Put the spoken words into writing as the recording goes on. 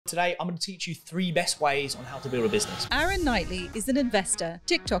Today, I'm going to teach you 3 best ways on how to build a business. Aaron Knightley is an investor,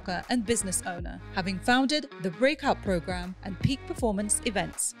 TikToker, and business owner, having founded the Breakout Program and Peak Performance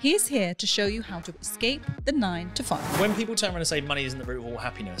events. He is here to show you how to escape the 9 to 5. When people turn around and say money isn't the root of all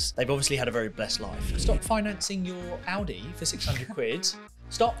happiness, they've obviously had a very blessed life. Stop financing your Audi for 600 quid.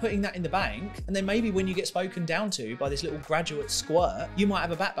 Start putting that in the bank, and then maybe when you get spoken down to by this little graduate squirt, you might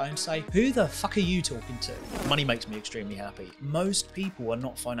have a backbone to say, who the fuck are you talking to? Money makes me extremely happy. Most people are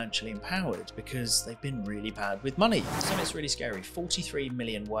not financially empowered because they've been really bad with money. Something's really scary. 43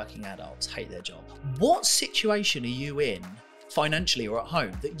 million working adults hate their job. What situation are you in, financially or at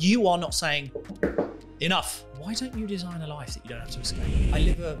home, that you are not saying, enough? Why don't you design a life that you don't have to escape? I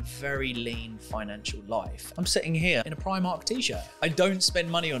live a very lean financial life. I'm sitting here in a Primark t-shirt. I don't spend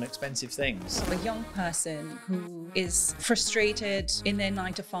money on expensive things. A young person who is frustrated in their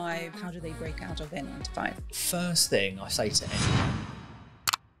 9 to 5, how do they break out of their 9 to 5? First thing I say to anyone.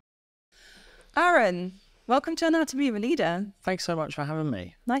 Aaron, welcome to Anatomy of a Leader. Thanks so much for having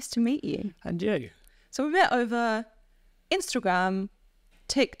me. Nice to meet you. And you. So we met over Instagram,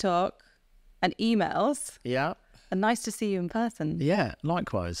 TikTok, and emails. Yeah. And nice to see you in person. Yeah,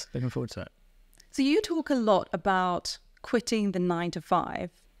 likewise. Looking forward to it. So you talk a lot about quitting the 9 to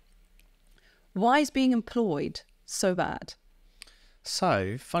 5. Why is being employed so bad?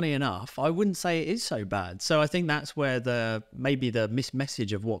 So, funny enough, I wouldn't say it is so bad. So I think that's where maybe the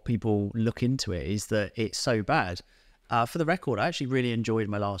message of what people look into it is that it's so bad. For the record, I actually really enjoyed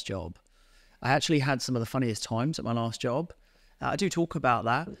my last job. I actually had some of the funniest times at my last job. I do talk about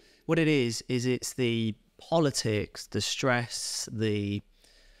that. What it is it's the politics, the stress, the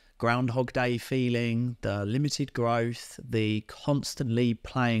Groundhog Day feeling, the limited growth, the constantly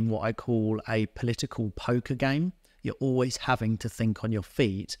playing what I call a political poker game. You're always having to think on your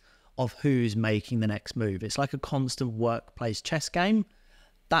feet of who's making the next move. It's like a constant workplace chess game.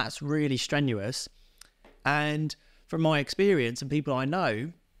 That's really strenuous. And from my experience and people I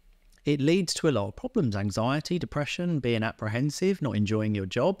know, it leads to a lot of problems: anxiety, depression, being apprehensive, not enjoying your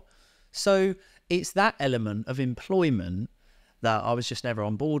job. So it's that element of employment that I was just never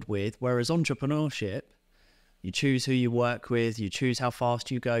on board with. Whereas entrepreneurship, you choose who you work with, you choose how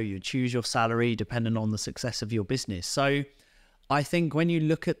fast you go, you choose your salary depending on the success of your business. So I think when you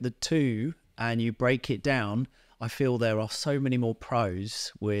look at the two and you break it down, I feel there are so many more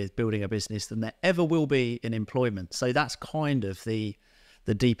pros with building a business than there ever will be in employment. So that's kind of the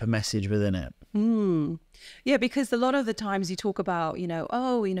deeper message within it. Yeah, because a lot of the times you talk about,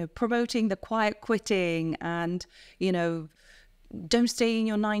 promoting the quiet quitting and, don't stay in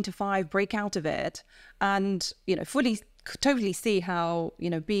your 9 to 5, break out of it. And, totally see how,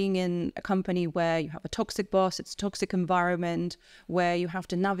 being in a company where you have a toxic boss, it's a toxic environment, where you have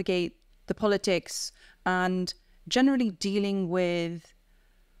to navigate the politics and generally dealing with,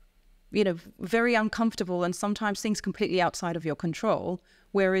 very uncomfortable and sometimes things completely outside of your control.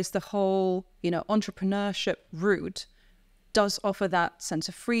 Whereas the whole, entrepreneurship route does offer that sense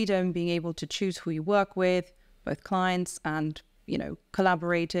of freedom, being able to choose who you work with, both clients and,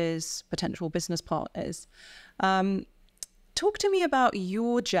 collaborators, potential business partners. Talk to me about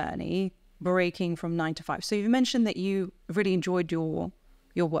your journey breaking from 9 to 5. So you mentioned that you really enjoyed your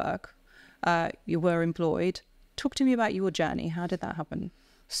work. You were employed. Talk to me about your journey. How did that happen?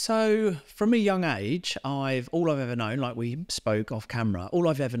 So from a young age, all I've ever known, like we spoke off camera, all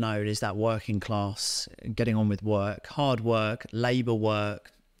I've ever known is that working class, getting on with work, hard work, labour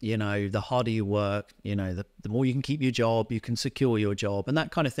work, the harder you work, the more you can keep your job, you can secure your job and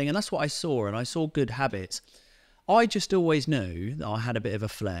that kind of thing. And that's what I saw, and I saw good habits. I just always knew that I had a bit of a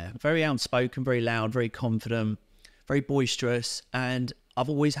flair, very outspoken, very loud, very confident, very boisterous. And I've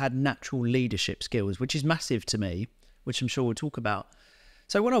always had natural leadership skills, which is massive to me, which I'm sure we'll talk about.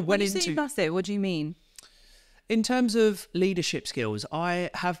 So when I went into... When you say massive, what do you mean? In terms of leadership skills, I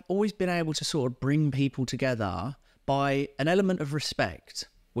have always been able to sort of bring people together by an element of respect,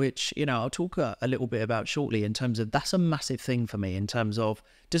 which, I'll talk a little bit about shortly in terms of that's a massive thing for me in terms of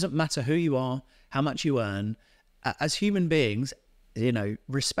doesn't matter who you are, how much you earn. As human beings,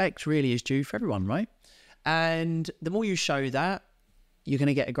 respect really is due for everyone, right? And the more you show that, you're going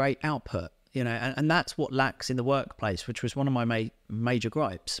to get a great output. And that's what lacks in the workplace, which was one of my major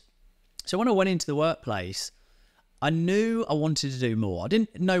gripes. So when I went into the workplace, I knew I wanted to do more. I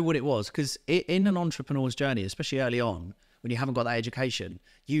didn't know what it was, because in an entrepreneur's journey, especially early on, when you haven't got that education,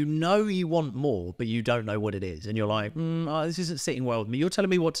 you want more, but you don't know what it is. And you're like, this isn't sitting well with me. You're telling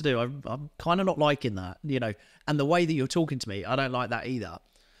me what to do. I'm kind of not liking that, and the way that you're talking to me, I don't like that either.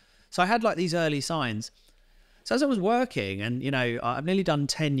 So I had like these early signs. So as I was working, and I've nearly done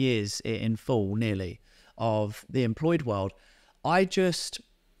 10 years in full, nearly, of the employed world, I just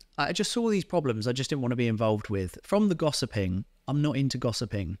I just saw these problems I just didn't want to be involved with. From the gossiping, I'm not into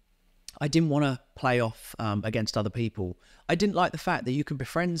gossiping. I didn't want to play off against other people. I didn't like the fact that you can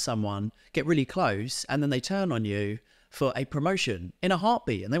befriend someone, get really close, and then they turn on you for a promotion in a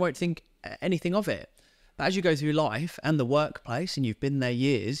heartbeat, and they won't think anything of it. But as you go through life and the workplace, and you've been there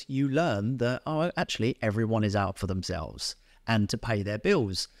years, you learn that, oh, actually, everyone is out for themselves and to pay their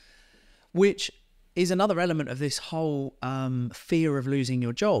bills, which is another element of this whole fear of losing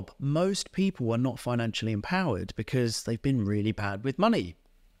your job. Most people are not financially empowered because they've been really bad with money.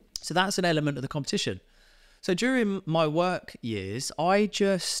 So that's an element of the competition. So during my work years, I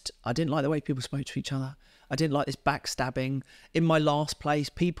didn't like the way people spoke to each other. I didn't like this backstabbing. In my last place,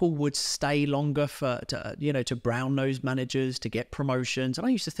 people would stay longer to brown nose managers, to get promotions. And I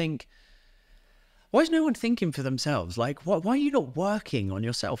used to think, why is no one thinking for themselves? Like, why are you not working on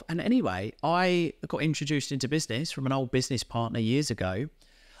yourself? And anyway, I got introduced into business from an old business partner years ago.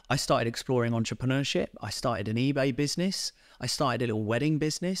 I started exploring entrepreneurship. I started an eBay business. I started a little wedding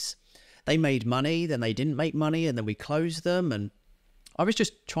business. They made money, then they didn't make money, and then we closed them. And I was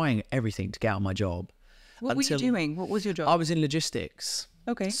just trying everything to get out of my job. What were you doing? What was your job? I was in logistics.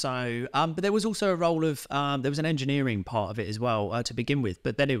 Okay. So, but there was also a role of, there was an engineering part of it as well to begin with,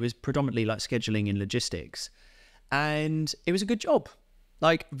 but then it was predominantly like scheduling in logistics. And it was a good job,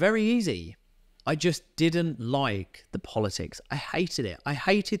 like very easy. I just didn't like the politics. I hated it. I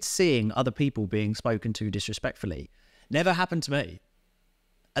hated seeing other people being spoken to disrespectfully. Never happened to me.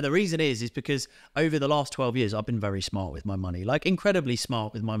 And the reason is because over the last 12 years, I've been very smart with my money, like incredibly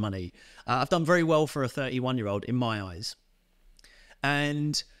smart with my money. I've done very well for a 31-year-old in my eyes.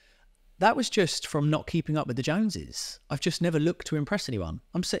 And that was just from not keeping up with the Joneses. I've just never looked to impress anyone.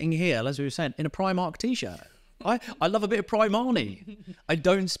 I'm sitting here, as we were saying, in a Primark t-shirt. I love a bit of Primani. I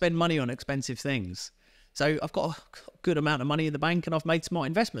don't spend money on expensive things. So I've got a good amount of money in the bank and I've made smart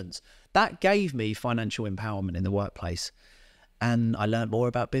investments. That gave me financial empowerment in the workplace. And I learned more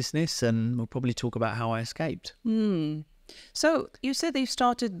about business, and we'll probably talk about how I escaped. So you said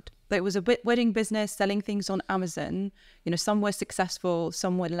that there was a wedding business selling things on Amazon. You know, some were successful,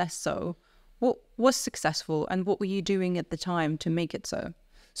 some were less so. What was successful and what were you doing at the time to make it so?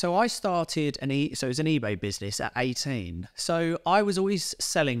 So I started so it was an eBay business at 18. So I was always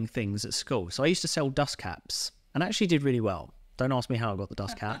selling things at school. So I used to sell dust caps and actually did really well. Don't ask me how I got the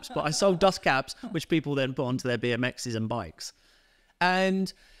dust caps, but I sold dust caps, which people then put onto their BMXs and bikes.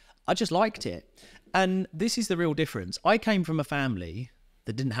 And I just liked it. And this is the real difference. I came from a family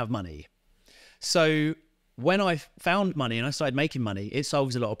that didn't have money. So when I found money and I started making money, it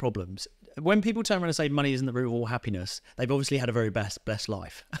solves a lot of problems. When people turn around and say money isn't the root of all happiness, they've obviously had a very blessed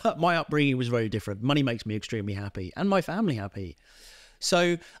life. My upbringing was very different. Money makes me extremely happy and my family happy.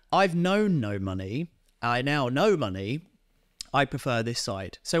 So I've known no money. I now know money. I prefer this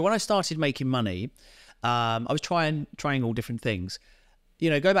side. So when I started making money, I was trying all different things. You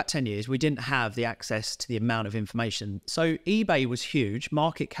know, go back 10 years, we didn't have the access to the amount of information. So eBay was huge,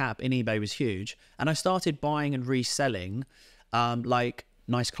 market cap in eBay was huge. And I started buying and reselling like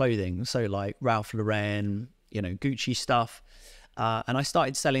nice clothing. So like Ralph Lauren, you know, Gucci stuff. And I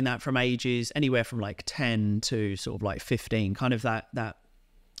started selling that from ages anywhere from like 10 to sort of like 15, kind of that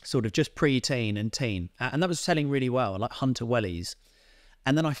sort of just pre-teen and teen. And that was selling really well, like Hunter Wellies.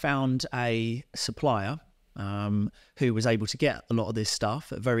 And then I found a supplier who was able to get a lot of this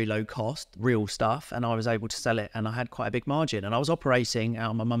stuff at very low cost, real stuff, and I was able to sell it, and I had quite a big margin, and I was operating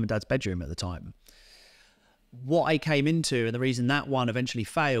out of my mum and dad's bedroom at the time. What I came into, and the reason that one eventually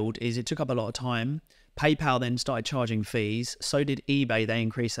failed, is it took up a lot of time. PayPal then started charging fees, so did eBay. They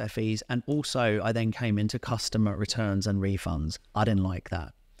increased their fees, and also I then came into customer returns and refunds. I didn't like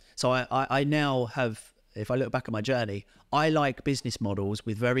that. So I now have, if I look back at my journey, I like business models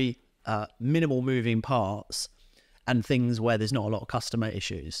with very minimal moving parts and things where there's not a lot of customer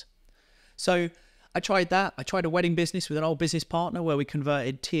issues. So I tried that. I tried a wedding business with an old business partner where we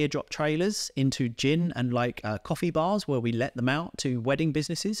converted teardrop trailers into gin and like coffee bars where we let them out to wedding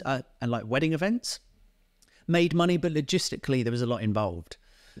businesses and like wedding events. Made money, but logistically there was a lot involved.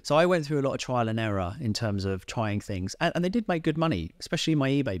 So I went through a lot of trial and error in terms of trying things, and they did make good money, especially my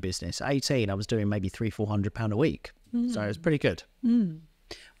eBay business. At 18, I was doing maybe £300-400 a week. So it was pretty good.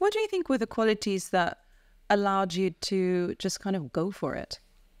 What do you think were the qualities that allowed you to just kind of go for it?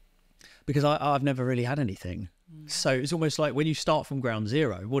 Because I've never really had anything. So it's almost like when you start from ground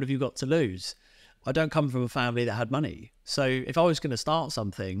zero, what have you got to lose? I don't come from a family that had money. So if I was going to start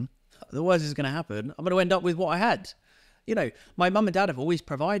something, the worst is going to happen. I'm going to end up with what I had. You know, my mum and dad have always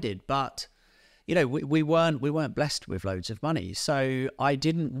provided, but, you know, we weren't blessed with loads of money. So I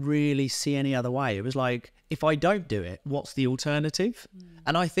didn't really see any other way. It was like, if I don't do it, what's the alternative?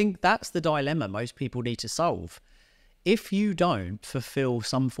 And I think that's the dilemma most people need to solve. If you don't fulfill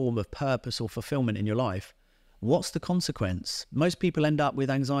some form of purpose or fulfillment in your life, what's the consequence? Most people end up with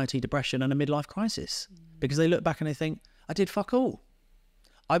anxiety, depression, and a midlife crisis because they look back and they think, I did fuck all.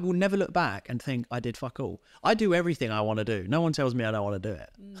 I will never look back and think I did fuck all. I do everything I want to do. No one tells me I don't want to do it.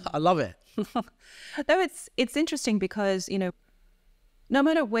 I love it. No, it's interesting because, you know, no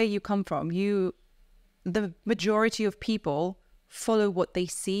matter where you come from, the majority of people follow what they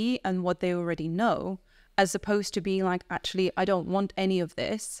see and what they already know, as opposed to being like, actually, I don't want any of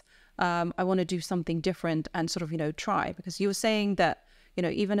this. I want to do something different and sort of, you know, try. Because you were saying that, you know,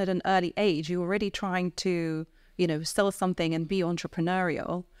 even at an early age, you're already trying to, you know, sell something and be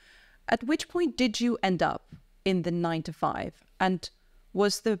entrepreneurial. At which point did you end up in the 9 to 5? And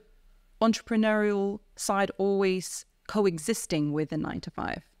was the entrepreneurial side always coexisting with the 9 to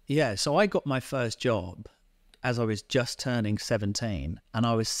 5? Yeah, so I got my first job as I was just turning 17 and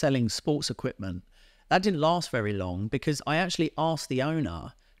I was selling sports equipment. That didn't last very long because I actually asked the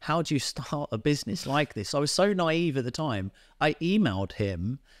owner, how do you start a business like this? I was so naive at the time. I emailed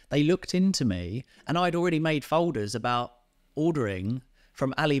him, they looked into me, and I'd already made folders about ordering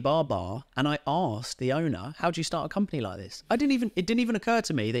from Alibaba, and I asked the owner, how do you start a company like this? It didn't even occur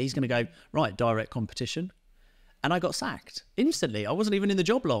to me that he's going to go, right, direct competition. And I got sacked instantly. I wasn't even in the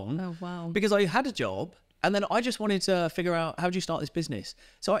job long. Oh, wow. Because I had a job. And then I just wanted to figure out, how do you start this business?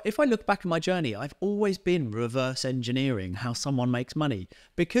 So if I look back at my journey, I've always been reverse engineering how someone makes money.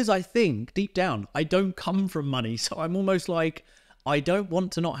 Because I think deep down, I don't come from money. So I'm almost like, I don't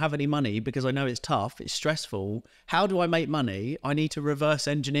want to not have any money because I know it's tough, it's stressful. How do I make money? I need to reverse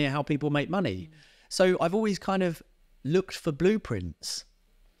engineer how people make money. So I've always kind of looked for blueprints.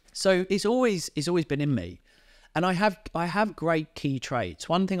 So it's always been in me. And I have great key traits.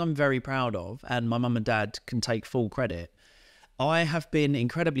 One thing I'm very proud of, and my mum and dad can take full credit, I have been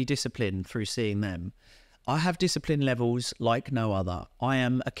incredibly disciplined through seeing them. I have discipline levels like no other. I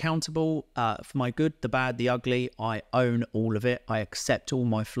am accountable for my good, the bad, the ugly. I own all of it. I accept all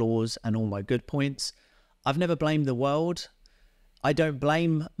my flaws and all my good points. I've never blamed the world. I don't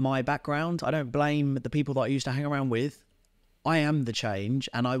blame my background. I don't blame the people that I used to hang around with. I am the change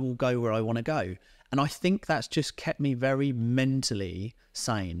and I will go where I want to go. And I think that's just kept me very mentally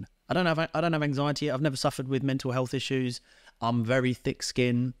sane. I don't have anxiety. I've never suffered with mental health issues. I'm very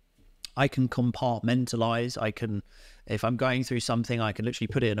thick-skinned. I can compartmentalize. If I'm going through something, I can literally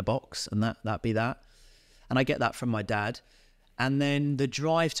put it in a box and that be that. And I get that from my dad. And then the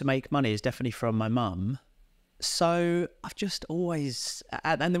drive to make money is definitely from my mum. So I've just always,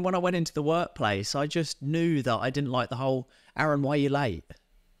 and then when I went into the workplace, I just knew that I didn't like the whole, Aaron, why are you late?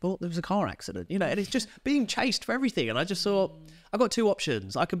 Well, there was a car accident, you know, and it's just being chased for everything. And I just thought, I've got two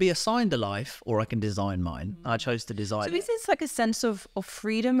options. I could be assigned a life or I can design mine. I chose to design So is this like a sense of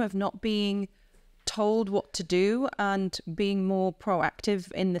freedom, of not being told what to do and being more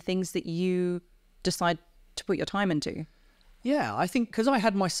proactive in the things that you decide to put your time into? Yeah, I think because I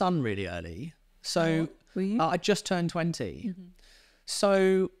had my son really early. So Were you? I just turned 20.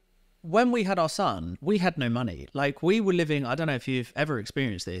 So when we had our son, we had no money. Like we were living, I don't know if you've ever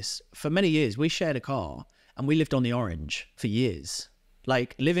experienced this. For many years, we shared a car and we lived on the Orange for years.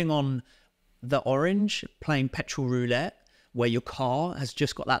 Like living on the Orange, playing petrol roulette, where your car has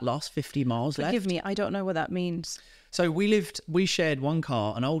just got that last 50 miles left. Forgive me, I don't know what that means. So we shared one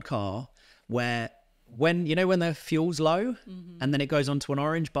car, an old car, where when the fuel's low and then it goes onto an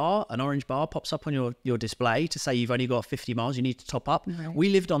orange bar pops up on your display to say you've only got 50 miles, you need to top up. Right. We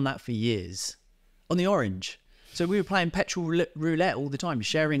lived on that for years, on the Orange. So we were playing petrol roulette all the time,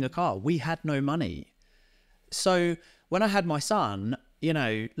 sharing a car. We had no money. So when I had my son, you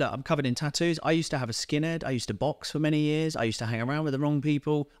know, look, I'm covered in tattoos. I used to have a skinhead. I used to box for many years. I used to hang around with the wrong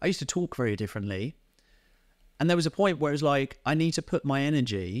people. I used to talk very differently. And there was a point where it was like, I need to put my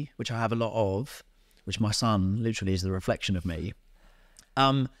energy, which I have a lot of, which my son literally is the reflection of me.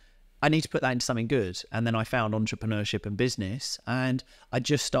 I need to put that into something good. And then I found entrepreneurship and business and I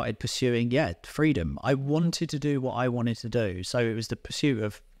just started pursuing, freedom. I wanted to do what I wanted to do. So it was the pursuit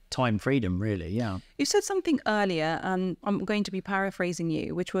of time freedom, really. Yeah. You said something earlier, and I'm going to be paraphrasing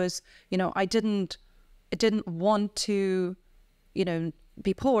you, which was, you know, I didn't want to, you know,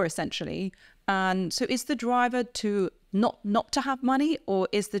 be poor essentially. And so is the driver to not to have money, or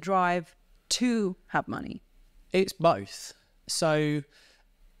is the drive to have money? It's both. So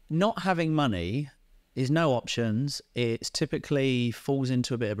not having money is no options. It typically falls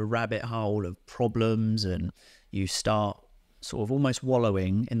into a bit of a rabbit hole of problems and you start sort of almost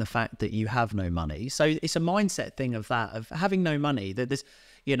wallowing in the fact that you have no money. So it's a mindset thing of that, of having no money. That there's,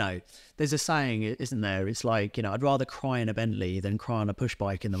 you know, there's a saying, isn't there? It's like, you know, I'd rather cry in a Bentley than cry on a push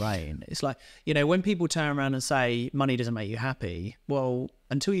bike in the rain. It's like, you know, when people turn around and say money doesn't make you happy, well,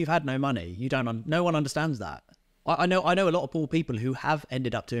 until you've had no money, no one understands that. I know a lot of poor people who have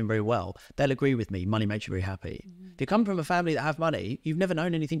ended up doing very well. They'll agree with me. Money makes you very happy. If you come from a family that have money, you've never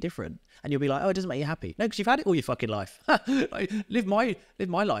known anything different, and you'll be like, oh, it doesn't make you happy. No, because you've had it all your fucking life. Like, live my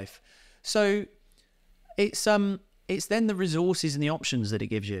life. So it's then the resources and the options that it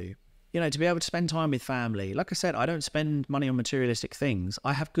gives you. You know, to be able to spend time with family. Like I said, I don't spend money on materialistic things.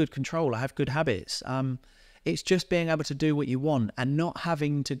 I have good control. I have good habits. It's just being able to do what you want and not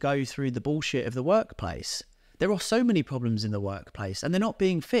having to go through the bullshit of the workplace. There are so many problems in the workplace, and they're not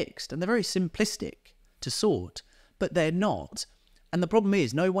being fixed, and they're very simplistic to sort, but they're not. And the problem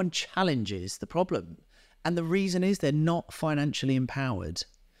is no one challenges the problem. And the reason is they're not financially empowered,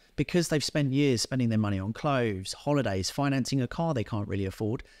 because they've spent years spending their money on clothes, holidays, financing a car they can't really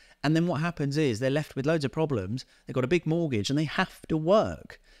afford. And then what happens is they're left with loads of problems. They've got a big mortgage, and they have to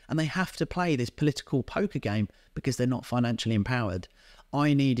work, and they have to play this political poker game because they're not financially empowered.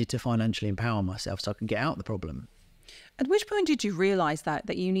 I needed to financially empower myself so I can get out of the problem. At which point did you realize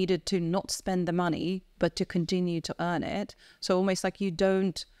that you needed to not spend the money, but to continue to earn it? So almost like you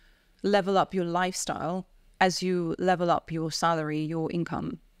don't level up your lifestyle as you level up your salary, your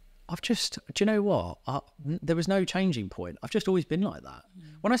income. Do you know what? There was no changing point. I've just always been like that.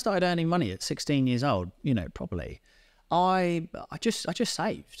 When I started earning money at 16 years old, you know, properly, I just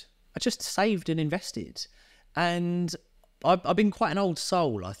saved. I just saved and invested. And I've been quite an old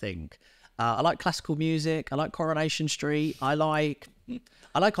soul, I think. I like classical music. I like Coronation Street. I like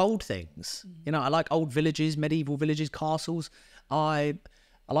old things. You know, I like old villages, medieval villages, castles. I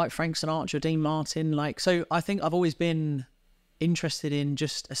like Frank Sinatra, Dean Martin. So I think I've always been interested in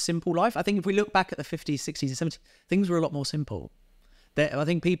just a simple life. I think if we look back at the 50s, 60s and 70s, things were a lot more simple. I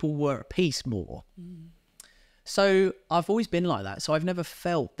think people were at peace more. So I've always been like that. So I've never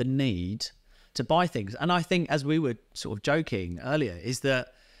felt the need to buy things. And I think, as we were sort of joking earlier, is that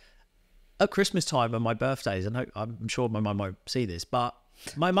at Christmas time and my birthdays, and I'm sure my mum won't see this, but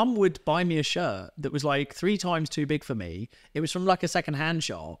my mum would buy me a shirt that was like 3 times too big for me. It was from like a second-hand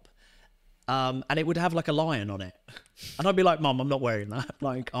shop, and it would have like a lion on it. And I'd be like, Mum, I'm not wearing that.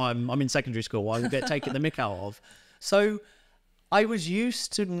 Like, I'm in secondary school. I would get taken the mick out of. So I was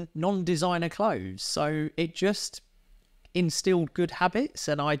used to non-designer clothes. So it just instilled good habits,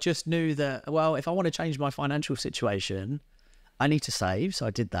 and I just knew that, well, if I want to change my financial situation, I need to save. So I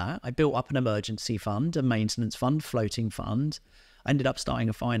did that. I built up an emergency fund, a maintenance fund, floating fund. I ended up starting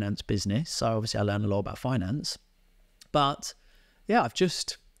a finance business, so obviously I learned a lot about finance. But yeah,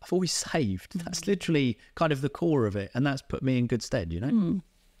 I've always saved. That's literally kind of the core of it, and that's put me in good stead, you know.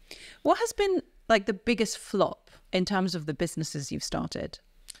 What has been like the biggest flop in terms of the businesses you've started?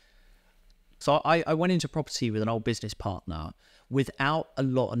 So I went into property with an old business partner without a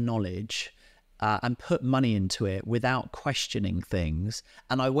lot of knowledge, and put money into it without questioning things.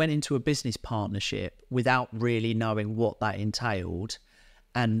 And I went into a business partnership without really knowing what that entailed,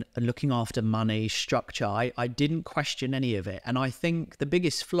 and looking after money, structure. I didn't question any of it. And I think the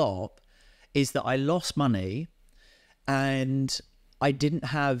biggest flop is that I lost money and I didn't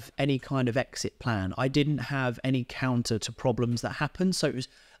have any kind of exit plan. I didn't have any counter to problems that happened. So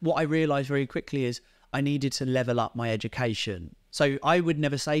what I realized very quickly is I needed to level up my education. So I would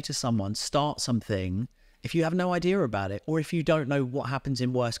never say to someone, start something if you have no idea about it, or if you don't know what happens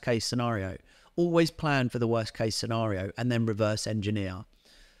in worst case scenario. Always plan for the worst case scenario and then reverse engineer.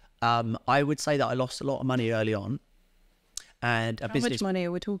 I would say that I lost a lot of money early on. And How much money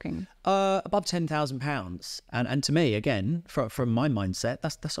are we talking? Above £10,000. And to me, again, from my mindset,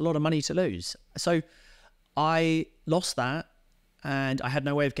 that's a lot of money to lose. So I lost that, and I had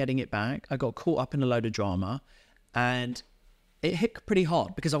no way of getting it back. I got caught up in a load of drama, and it hit pretty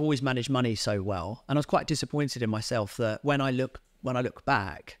hard because I've always managed money so well. And I was quite disappointed in myself that when I look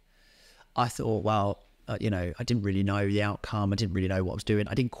back, I thought, well, I didn't really know the outcome. I didn't really know what I was doing.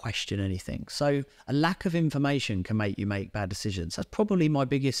 I didn't question anything. So a lack of information can make you make bad decisions. That's probably my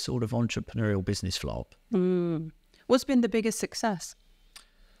biggest sort of entrepreneurial business flop. What's been the biggest success?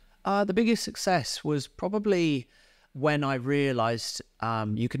 The biggest success was probably when I realized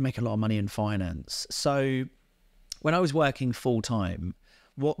you could make a lot of money in finance. So when I was working full time,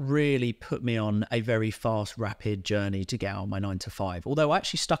 what really put me on a very fast, rapid journey to get out of my 9 to 5, although I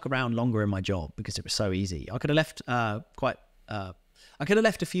actually stuck around longer in my job because it was so easy. I could have left I could have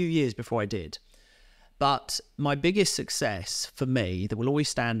left a few years before I did. But my biggest success for me that will always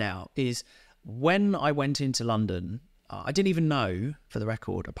stand out is when I went into London. I didn't even know, for the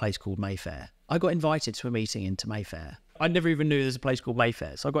record, a place called Mayfair. I got invited to a meeting into Mayfair. I never even knew there's a place called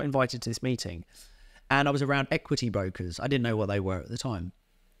Mayfair. So I got invited to this meeting, and I was around equity brokers. I didn't know what they were at the time.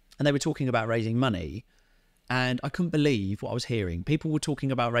 And they were talking about raising money, and I couldn't believe what I was hearing. People were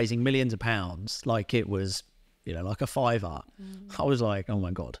talking about raising millions of pounds like it was, you know, like a fiver. I was like, oh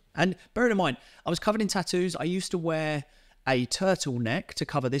my God. And bearing in mind, I was covered in tattoos. I used to wear a turtleneck to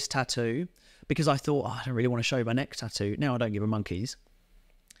cover this tattoo because I thought, I don't really want to show my neck tattoo. Now I don't give a monkeys.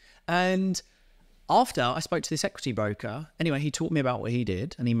 And after I spoke to this equity broker, anyway, he taught me about what he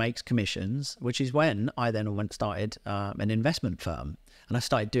did, and he makes commissions, which is when I then started an investment firm. And I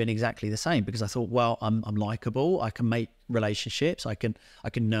started doing exactly the same because I thought, well, I'm likable. I can make relationships. I can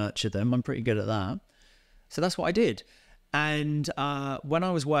nurture them. I'm pretty good at that. So that's what I did. And when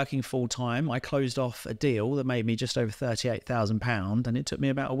I was working full time, I closed off a deal that made me just over £38,000, and it took me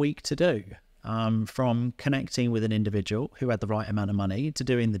about a week to do. From connecting with an individual who had the right amount of money, to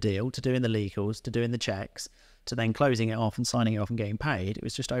doing the deal, to doing the legals, to doing the checks, to then closing it off and signing it off and getting paid. It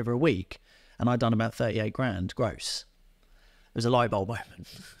was just over a week, and I'd done about 38 grand gross. It was a light bulb moment.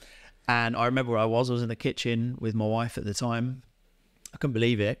 And I remember where I was in the kitchen with my wife at the time. I couldn't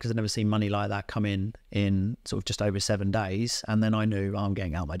believe it because I'd never seen money like that come in sort of just over 7 days. And then I knew, I'm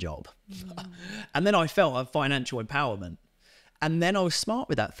getting out of my job. And then I felt a financial empowerment. And then I was smart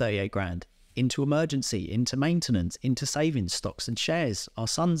with that 38 grand into emergency, into maintenance, into savings, stocks and shares, our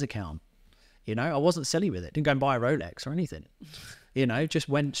son's account. You know, I wasn't silly with it. Didn't go and buy a Rolex or anything. You know, just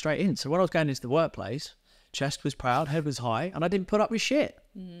went straight in. So when I was going into the workplace, chest was proud, head was high, and I didn't put up with shit.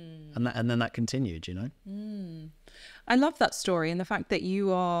 And then that continued, you know. I love that story, and the fact that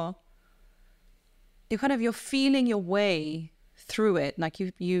you're feeling your way through it. Like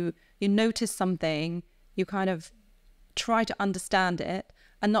you notice something, you kind of try to understand it,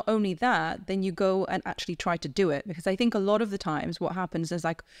 and not only that, then you go and actually try to do it. Because I think a lot of the times what happens is,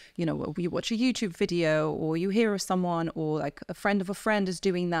 like, you know, you watch a YouTube video or you hear of someone, or like a friend of a friend is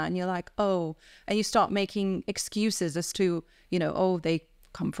doing that, and you're like, oh, and you start making excuses as to, you know, oh, they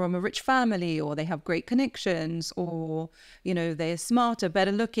come from a rich family, or they have great connections, or, you know, they're smarter,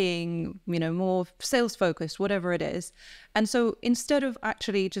 better looking, you know, more sales focused, whatever it is. And so instead of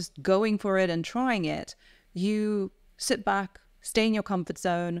actually just going for it and trying it, you sit back, stay in your comfort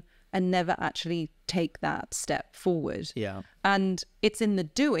zone, and never actually take that step forward. Yeah. And it's in the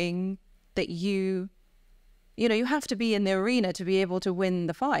doing that you know, you have to be in the arena to be able to win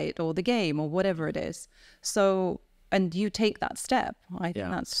the fight or the game or whatever it is. So, and you take that step. I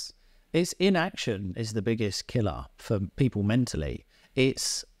think it's inaction is the biggest killer for people mentally.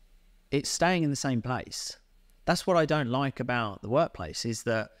 It's staying in the same place. That's what I don't like about the workplace, is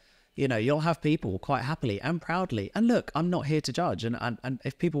that, you know, you'll have people quite happily and proudly. And look, I'm not here to judge. And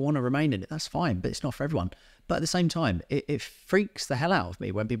if people want to remain in it, that's fine, but it's not for everyone. But at the same time, it freaks the hell out of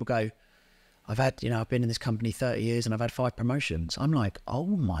me when people go, I've been in this company 30 years and I've had 5 promotions. I'm like, oh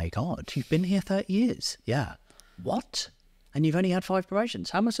my God, you've been here 30 years. Yeah. What? And you've only had 5 promotions.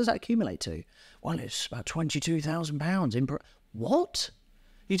 How much does that accumulate to? Well, it's about £22,000 what?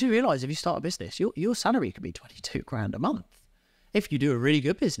 You do realise if you start a business, your salary could be 22 grand a month. If you do a really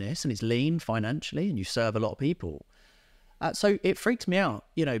good business and it's lean financially and you serve a lot of people. So it freaks me out,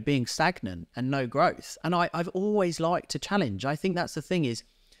 you know, being stagnant and no growth. And I've always liked to challenge. I think that's the thing, is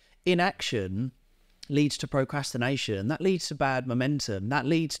inaction leads to procrastination. That leads to bad momentum. That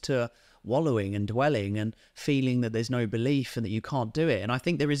leads to wallowing and dwelling and feeling that there's no belief and that you can't do it. And I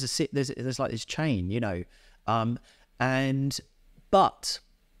think there's like this chain, you know, but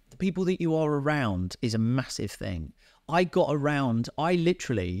the people that you are around is a massive thing. I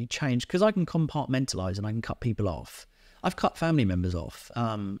literally changed, because I can compartmentalize and I can cut people off. I've cut family members off.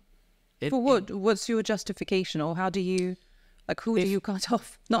 What's your justification, or how do you, like, who do you cut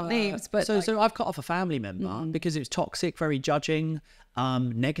off? Not names, but so I've cut off a family member because it was toxic, very judging,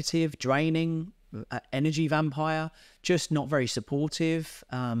 negative, draining, energy vampire, just not very supportive.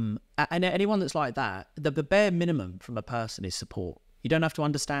 And anyone that's like that, the bare minimum from a person is support. You don't have to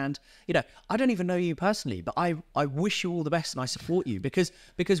understand, you know, I don't even know you personally, but I wish you all the best and I support you because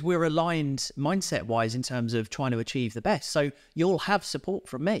we're aligned mindset wise in terms of trying to achieve the best. So you'll have support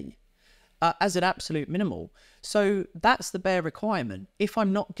from me as an absolute minimal. So that's the bare requirement. If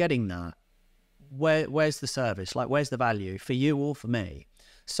I'm not getting that, where's the service? Like, where's the value for you or for me?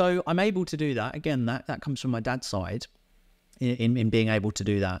 So I'm able to do that. Again, that comes from my dad's side in being able to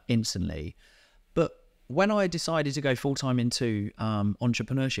do that instantly. But when I decided to go full-time into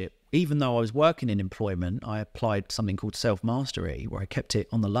entrepreneurship, even though I was working in employment, I applied something called self-mastery, where I kept it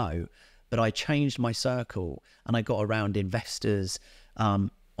on the low, but I changed my circle and I got around investors,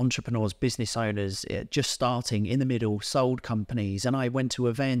 entrepreneurs, business owners, just starting in the middle, sold companies, and I went to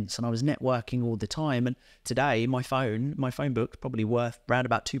events and I was networking all the time. And today my phone book's probably worth around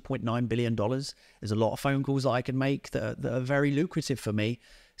about $2.9 billion. There's a lot of phone calls that I can make that are very lucrative for me.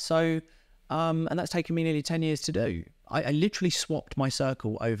 So, and that's taken me nearly 10 years to do. I literally swapped my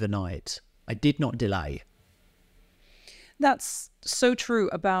circle overnight. I did not delay. That's so true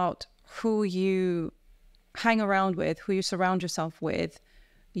about who you hang around with, who you surround yourself with.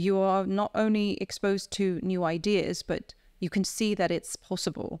 You are not only exposed to new ideas, but you can see that it's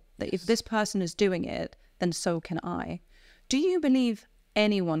possible. That if this person is doing it, then so can I. Do you believe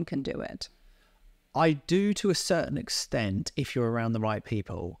anyone can do it? I do, to a certain extent, if you're around the right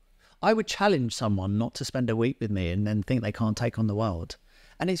people. I would challenge someone not to spend a week with me and then think they can't take on the world.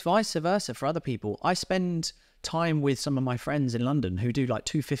 And it's vice versa for other people. I spend time with some of my friends in London who do like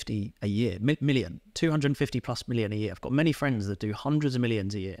 250 a year, million, 250 plus million a year. I've got many friends that do hundreds of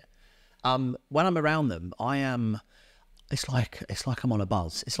millions a year. When I'm around them, it's like I'm on a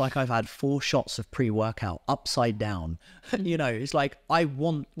buzz. It's like I've had 4 shots of pre-workout upside down. You know, it's like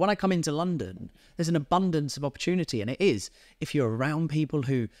when I come into London, there's an abundance of opportunity. And it is, if you're around people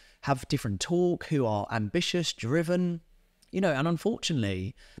who have different talk, who are ambitious, driven, you know, and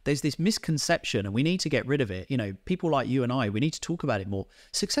unfortunately, there's this misconception and we need to get rid of it. You know, people like you and I, we need to talk about it more.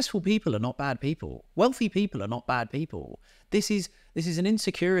 Successful people are not bad people. Wealthy people are not bad people. This is an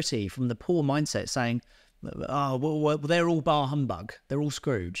insecurity from the poor mindset saying, oh, well, they're all bar humbug. They're all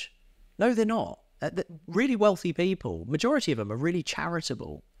Scrooge. No, they're not. Really wealthy people, majority of them are really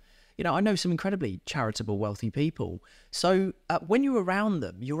charitable. You know, I know some incredibly charitable, wealthy people. So when you're around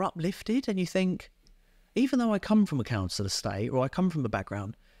them, you're uplifted and you think, even though I come from a council estate or I come from a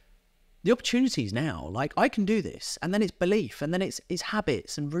background, the opportunities now, like I can do this. And then it's belief, and then it's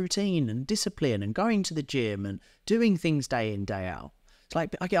habits and routine and discipline and going to the gym and doing things day in, day out. It's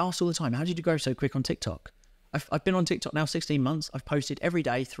like, I get asked all the time, how did you grow so quick on TikTok? I've been on TikTok now 16 months. I've posted every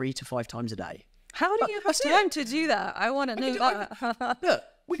day 3 to 5 times a day. How do you have time to do that? I want to know that. Look,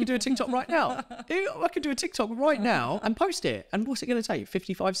 we can do a TikTok right now. I can do a TikTok right now and post it. And what's it going to take?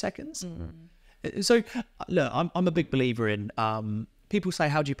 55 seconds? So, look, I'm a big believer in, people say,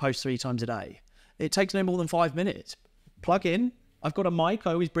 how do you post 3 times a day? It takes no more than 5 minutes. Plug in. I've got a mic.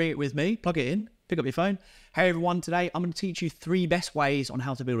 I always bring it with me. Plug it in. Pick up your phone. Hey, everyone, today I'm going to teach you 3 best ways on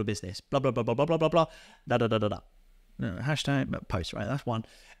how to build a business. Blah, blah, blah, blah, blah, blah, blah, blah. Da, da, da, da, da. No, hashtag post, right? That's one.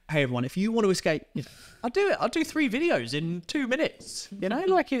 Hey, everyone, if you want to escape, you know, I'll do it. I'll do 3 videos in 2 minutes. You know,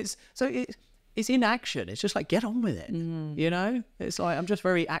 like it's in action. It's just like, get on with it. You know, it's like, I'm just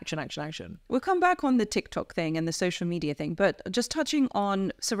very action. We'll come back on the TikTok thing and the social media thing, but just touching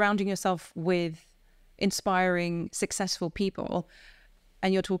on surrounding yourself with inspiring, successful people,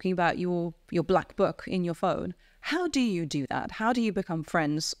 and you're talking about your black book in your phone. How do you do that? How do you become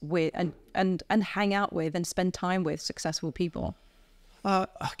friends with and hang out with and spend time with successful people? I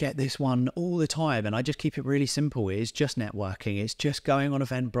get this one all the time, and I just keep it really simple. It's just networking. It's just going on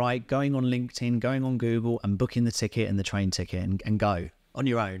Eventbrite, going on LinkedIn, going on Google and booking the ticket and the train ticket and go on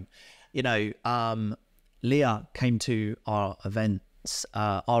your own. You know, Leah came to our events,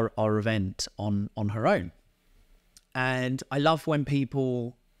 our event on her own. And I love when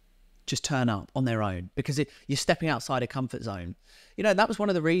people just turn up on their own, because you're stepping outside a comfort zone. You know, that was one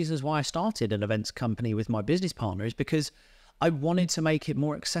of the reasons why I started an events company with my business partner, is because I wanted to make it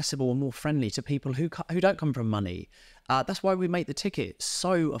more accessible and more friendly to people who don't come from money. That's why we make the tickets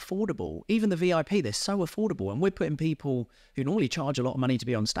so affordable. Even the VIP, they're so affordable. And we're putting people who normally charge a lot of money to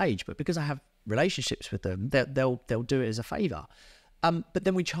be on stage, but because I have relationships with them, they'll do it as a favor. But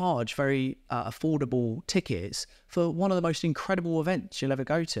then we charge very affordable tickets for one of the most incredible events you'll ever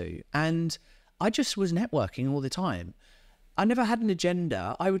go to. And I just was networking all the time. I never had an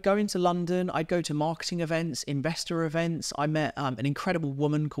agenda. I would go into London. I'd go to marketing events, investor events. I met an incredible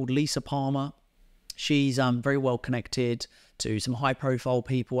woman called Lisa Palmer. She's very well connected to some high profile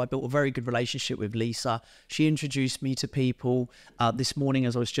people. I built a very good relationship with Lisa. She introduced me to people. This morning,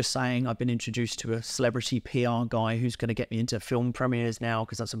 as I was just saying, I've been introduced to a celebrity PR guy who's going to get me into film premieres now,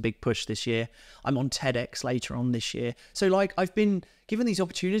 because that's a big push this year. I'm on TEDx later on this year. So like, I've been given these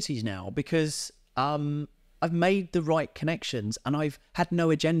opportunities now because I've made the right connections and I've had no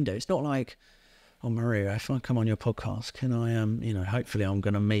agenda. It's not like, oh, Maria, if I come on your podcast, can I, you know, hopefully I'm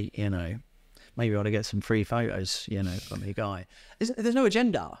going to meet, you know, maybe I ought to get some free photos, you know, from the guy. There's no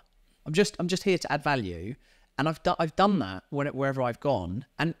agenda. I'm just here to add value. And I've done that wherever I've gone.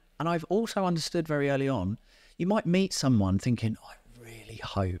 And I've also understood very early on, you might meet someone thinking, oh, I really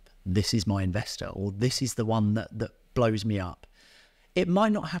hope this is my investor, or this is the one that blows me up. it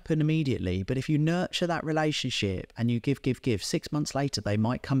might not happen immediately, but if you nurture that relationship and you give, 6 months later, they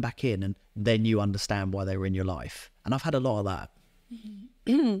might come back in and then you understand why they were in your life. And I've had a lot of that.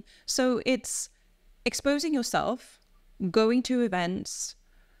 So it's exposing yourself, going to events,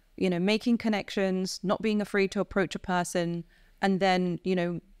 making connections, not being afraid to approach a person, and then,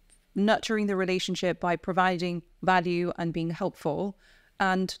 nurturing the relationship by providing value and being helpful,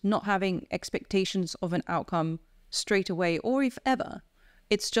 and not having expectations of an outcome straight away, or if ever.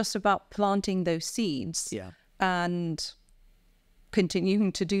 It's just about planting those seeds and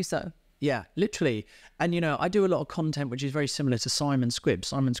continuing to do so. Yeah, literally. And, I do a lot of content which is very similar to Simon Squibb.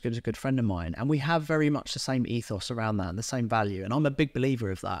 Simon Squibb's a good friend of mine, and we have very much the same ethos around that and the same value. And I'm a big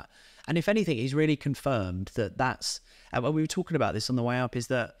believer of that. And if anything, he's really confirmed that that's, and we were talking about this on the way up, is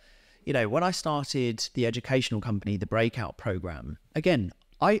that, when I started the educational company, the Breakout program, again,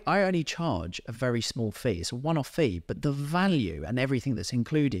 I only charge a very small fee. It's a one-off fee, but the value and everything that's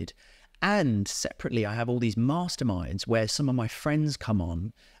included. And separately, I have all these masterminds where some of my friends come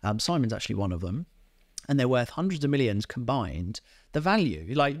on. Simon's actually one of them. And they're worth hundreds of millions combined. The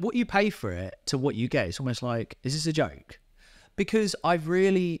value, like what you pay for it to what you get, it's almost like, is this a joke? Because I've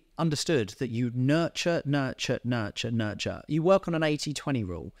really understood that you nurture. You work on an 80-20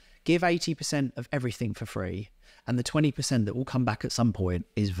 rule. Give 80% of everything for free. And the 20% that will come back at some point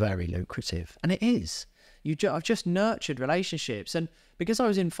is very lucrative. And it is. I've just nurtured relationships. And because I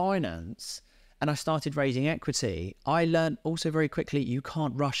was in finance and I started raising equity, I learned also very quickly you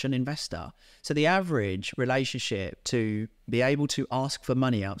can't rush an investor. So the average relationship to be able to ask for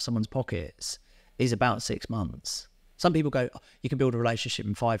money out of someone's pockets is about 6 months. Some people go, oh, you can build a relationship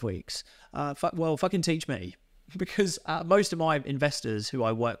in 5 weeks. Well, fucking teach me. Because most of my investors who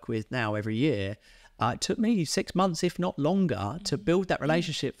I work with now every year, it took me 6 months, if not longer, to build that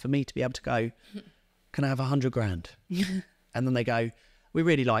relationship for me to be able to go, can I have 100 grand? And then they go, we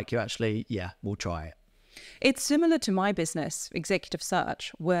really like you, actually. Yeah, we'll try it. It's similar to my business, Executive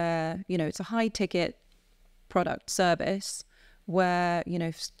Search, where, it's a high ticket product service where,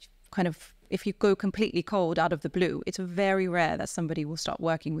 if you go completely cold out of the blue, it's very rare that somebody will start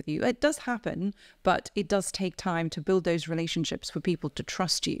working with you. It does happen, but it does take time to build those relationships for people to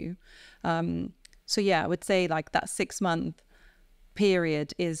trust you. So yeah, I would say like that 6 month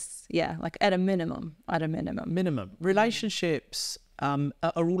period is, like at a minimum. Relationships are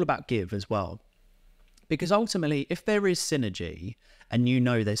all about give as well. Because ultimately, if there is synergy and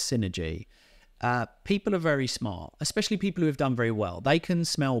there's synergy, people are very smart, especially people who have done very well. They can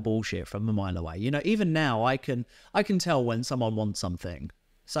smell bullshit from a mile away. Even now I can tell when someone wants something.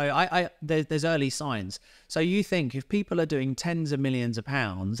 So there's early signs. So you think if people are doing tens of millions of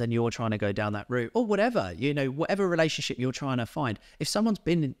pounds and you're trying to go down that route or whatever, whatever relationship you're trying to find, if someone's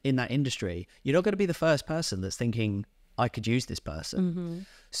been in that industry, you're not going to be the first person that's thinking, I could use this person. Mm-hmm.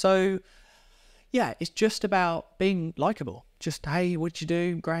 So yeah, it's just about being likable. Just, hey, what'd you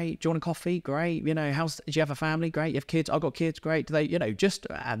do? Great. Do you want a coffee? Great. Do you have a family? Great. You have kids? I've got kids. Great. Do they,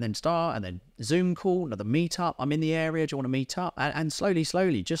 and then start, and then Zoom call, another meetup. I'm in the area. Do you want to meet up? And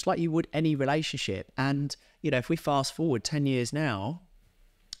slowly, just like you would any relationship. And, if we fast forward 10 years now,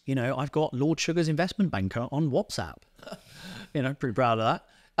 I've got Lord Sugar's investment banker on WhatsApp. Pretty proud of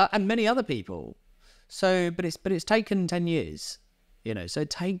that. And many other people. So, but it's taken 10 years, so it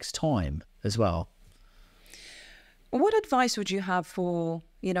takes time as well. What advice would you have for,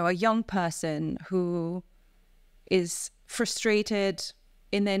 a young person who is frustrated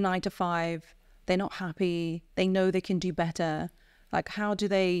in their 9 to 5, they're not happy, they know they can do better? Like, how do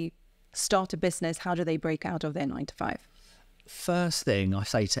they start a business? How do they break out of their 9 to 5? First thing I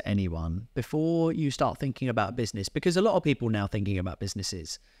say to anyone, before you start thinking about business, because a lot of people now thinking about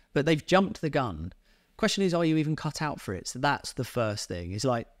businesses, but they've jumped the gun. Question is, are you even cut out for it? So that's the first thing. It's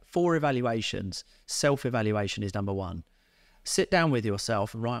like 4 evaluations. Self-evaluation is number 1. Sit down with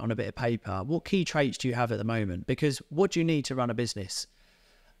yourself and write on a bit of paper, what key traits do you have at the moment? Because what do you need to run a business?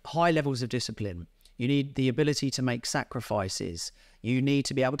 High levels of discipline. You need the ability to make sacrifices. You need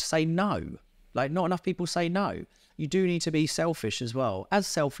to be able to say no. Like, not enough people say no. You do need to be selfish as well, as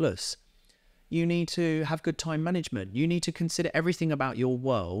selfless. You need to have good time management. You need to consider everything about your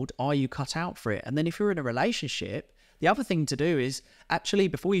world. Are you cut out for it? And then if you're in a relationship, the other thing to do is actually,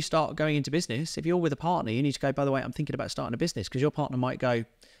 before you start going into business, if you're with a partner, you need to go, by the way, I'm thinking about starting a business, because your partner might go,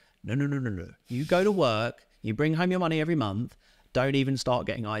 no. You go to work, you bring home your money every month, don't even start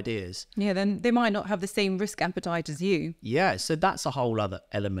getting ideas. Yeah, then they might not have the same risk appetite as you. Yeah, so that's a whole other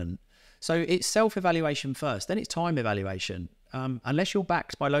element. So it's self-evaluation first, then it's time evaluation. Unless you're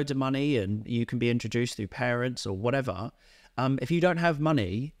backed by loads of money and you can be introduced through parents or whatever, if you don't have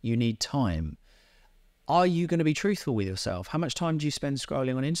money, you need time. Are you going to be truthful with yourself? How much time do you spend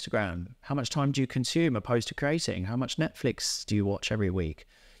scrolling on Instagram? How much time do you consume opposed to creating? How much Netflix do you watch every week?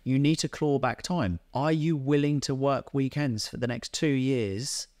 You need to claw back time. Are you willing to work weekends for the next 2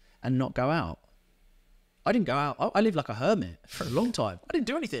 years and not go out? I didn't go out. I lived like a hermit for a long time. I didn't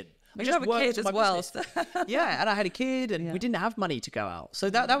do anything. I You have a kid as well. Yeah, and I had a kid, and we didn't have money to go out. So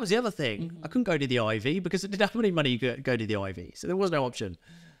that was the other thing. I couldn't go to the Ivy because I didn't have any money to go to the Ivy. So there was no option.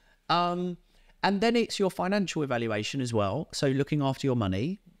 And then it's your financial evaluation as well. So looking after your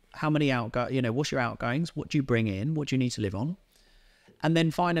money, how many what's your outgoings? What do you bring in? What do you need to live on? And then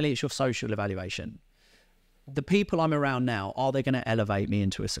finally, it's your social evaluation. The people I'm around now, are they going to elevate me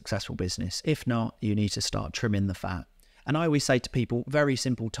into a successful business? If not, you need to start trimming the fat. And I always say to people, very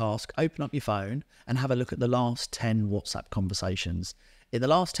simple task, open up your phone and have a look at the last 10 WhatsApp conversations. In the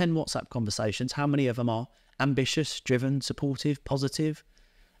last 10 WhatsApp conversations, how many of them are ambitious, driven, supportive, positive,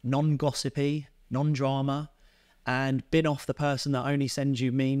 non-gossipy, non-drama, and bin off the person that only sends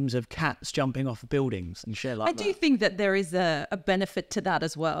you memes of cats jumping off buildings and shit like that? I do think that there is a benefit to that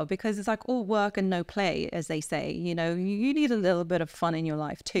as well, because it's like all work and no play, as they say. You know, you need a little bit of fun in your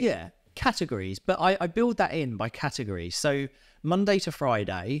life too. Yeah. Categories, but I build that in by categories. So Monday to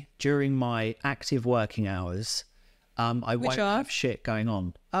Friday during my active working hours, I won't have shit going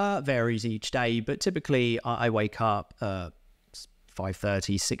on. Varies each day, but typically I wake up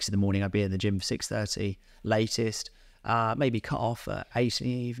 5:30, 6 in the morning. I'd be in the gym for 6:30 latest. Maybe cut off at 8 in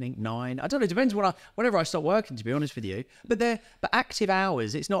the evening, 9. I don't know. It depends whenever I start working, to be honest with you. But active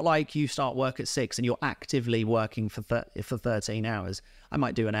hours. It's not like you start work at 6 and you're actively working for 13 hours. I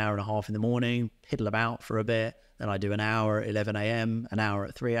might do an hour and a half in the morning, piddle about for a bit. Then I do an hour at 11 a.m., an hour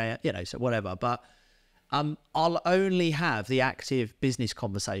at 3 a.m., so whatever. But I'll only have the active business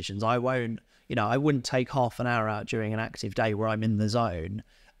conversations. I wouldn't take half an hour out during an active day where I'm in the zone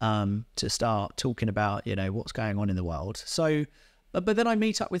to start talking about, what's going on in the world. So, but then I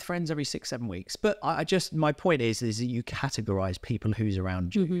meet up with friends every 6-7 weeks. But my point is that you categorize people who's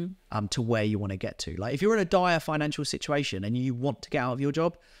around you to where you want to get to. Like if you're in a dire financial situation and you want to get out of your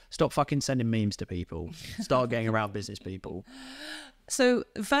job, stop fucking sending memes to people. Start getting around business people. So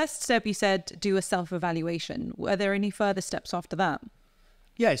first step, you said, do a self-evaluation. Were there any further steps after that?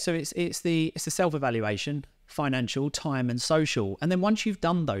 Yeah, so it's the self-evaluation, financial, time and social. And then once you've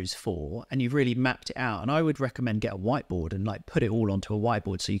done those 4 and you've really mapped it out, and I would recommend get a whiteboard and put it all onto a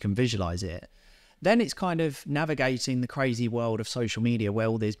whiteboard so you can visualize it. Then it's kind of navigating the crazy world of social media where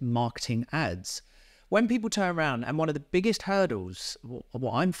all these marketing ads. When people turn around, and one of the biggest hurdles,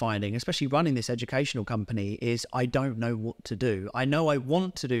 what I'm finding, especially running this educational company, is I don't know what to do. I know I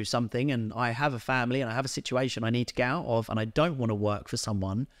want to do something and I have a family and I have a situation I need to get out of and I don't want to work for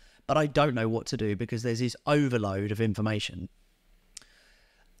someone, but I don't know what to do because there's this overload of information.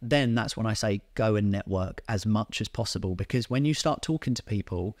 Then that's when I say go and network as much as possible, because when you start talking to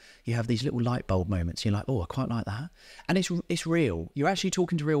people, you have these little light bulb moments. You're like, oh, I quite like that. And it's real. You're actually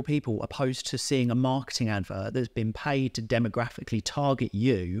talking to real people opposed to seeing a marketing advert that's been paid to demographically target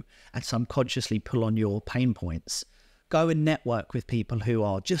you and subconsciously pull on your pain points. Go and network with people who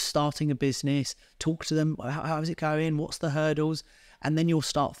are just starting a business. Talk to them. How's it going? What's the hurdles? And then you'll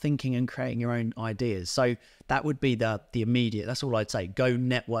start thinking and creating your own ideas. So that would be the immediate, that's all I'd say. Go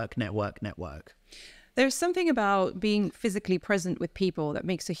network, network, network. There's something about being physically present with people that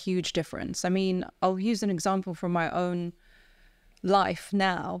makes a huge difference. I mean, I'll use an example from my own life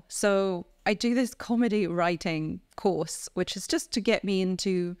now. So I do this comedy writing course, which is just to get me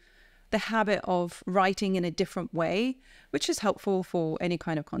into the habit of writing in a different way, which is helpful for any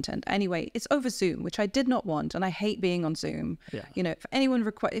kind of content. Anyway, it's over Zoom, which I did not want, and I hate being on Zoom. Yeah. If anyone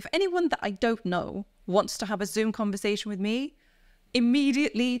that I don't know wants to have a Zoom conversation with me,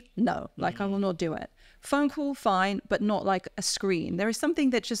 immediately no, I will not do it. Phone call, fine, but not like a screen. There is something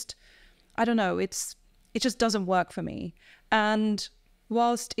that just, I don't know, it just doesn't work for me. And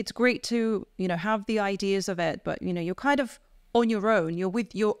whilst it's great to, have the ideas of it, but you're kind of on your own, you're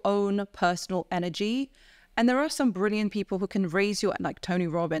with your own personal energy. And there are some brilliant people who can raise you, like Tony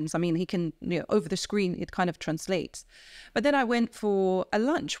Robbins. I mean, he can, over the screen, it kind of translates. But then I went for a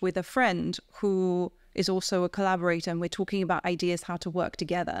lunch with a friend who is also a collaborator, and we're talking about ideas, how to work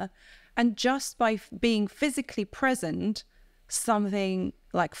together. And just by being physically present, something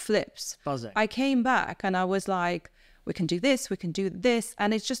like flips. Buzzing. I came back and I was like, we can do this, we can do this.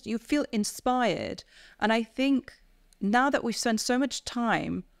 And it's just, you feel inspired. And I think now that we've spent so much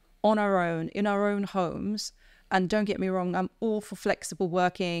time on our own, in our own homes, and don't get me wrong, I'm all for flexible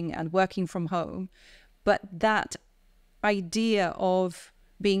working and working from home, but that idea of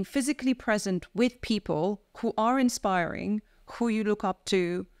being physically present with people who are inspiring, who you look up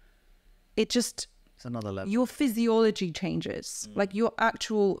to, it just It's another level. Your physiology changes, like your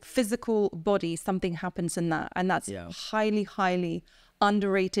actual physical body, something happens in that. And that's highly, highly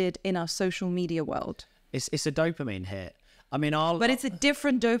underrated in our social media world. It's a dopamine hit. I mean, but it's a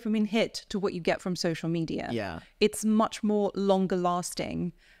different dopamine hit to what you get from social media. Yeah. It's much more longer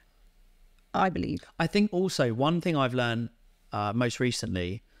lasting, I believe. I think also one thing I've learned most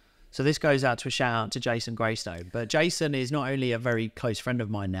recently, so this goes out to a shout out to Jason Greystone, but Jason is not only a very close friend of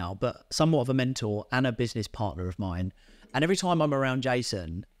mine now, but somewhat of a mentor and a business partner of mine. And every time I'm around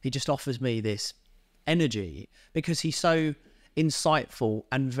Jason, he just offers me this energy because he's so insightful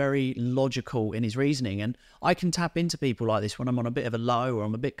and very logical in his reasoning. And I can tap into people like this when I'm on a bit of a low or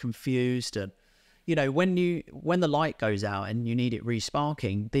I'm a bit confused. And you know, when the light goes out and you need it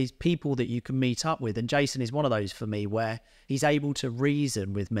re-sparking, these people that you can meet up with, and Jason is one of those for me, where he's able to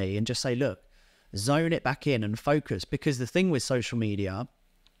reason with me and just say, look, zone it back in and focus. Because the thing with social media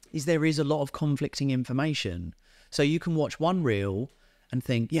is there is a lot of conflicting information. So you can watch one reel and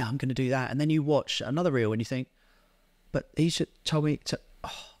think, yeah, I'm going to do that. And then you watch another reel and you think, but he should tell me to,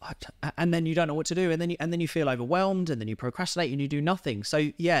 and then you don't know what to do. And then you feel overwhelmed, and then you procrastinate and you do nothing.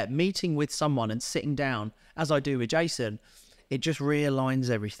 So yeah, meeting with someone and sitting down, as I do with Jason, it just realigns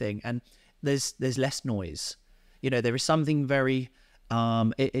everything. And there's less noise. You know, there is something very,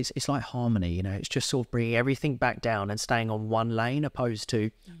 it's like harmony, you know, it's just sort of bringing everything back down and staying on one lane, opposed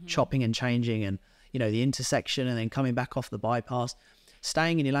to chopping and changing and, you know, the intersection and then coming back off the bypass,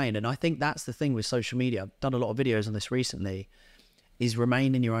 staying in your lane. And I think that's the thing with social media. I've done a lot of videos on this recently, is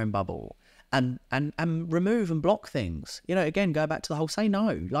remain in your own bubble and remove and block things. You know, again, go back to the whole say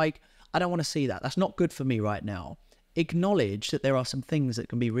no. Like, I don't want to see that. That's not good for me right now. Acknowledge that there are some things that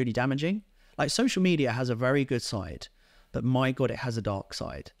can be really damaging. Like, social media has a very good side, but my God, it has a dark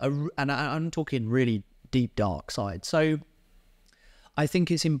side. And I'm talking really deep, dark side. So I think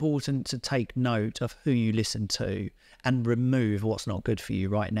it's important to take note of who you listen to and remove what's not good for you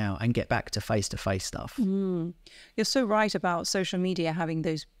right now and get back to face-to-face stuff. You're so right about social media having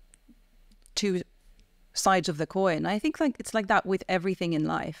those two sides of the coin. I think it's like that with everything in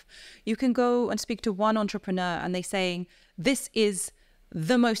life. You can go and speak to one entrepreneur and they're saying, this is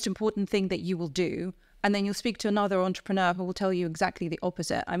the most important thing that you will do. And then you'll speak to another entrepreneur who will tell you exactly the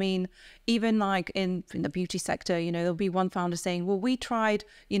opposite. I mean, even like in the beauty sector, you know, there'll be one founder saying, well, we tried,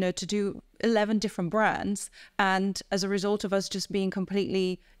 you know, to do 11 different brands. And as a result of us just being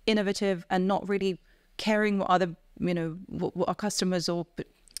completely innovative and not really caring what other, you know, what our customers or,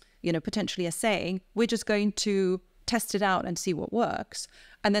 you know, potentially are saying, we're just going to test it out and see what works.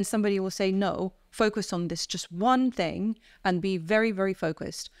 And then somebody will say, no, focus on this just one thing and be very, very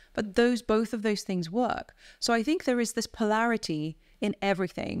focused. But both of those things work. So I think there is this polarity in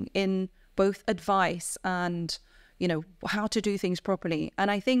everything, in both advice and, you know, how to do things properly. And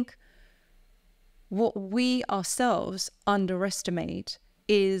I think what we ourselves underestimate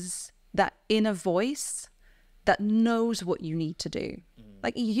is that inner voice that knows what you need to do.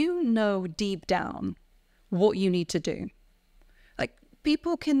 Like, you know deep down what you need to do. Like,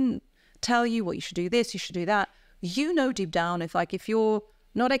 people can tell you what you should do, this, you should do that. You know deep down if you're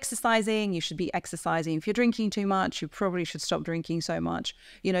not exercising, you should be exercising. If you're drinking too much, you probably should stop drinking so much.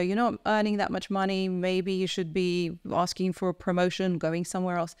 You know, you're not earning that much money, maybe you should be asking for a promotion, going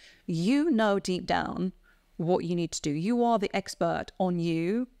somewhere else. You know deep down what you need to do. You are the expert on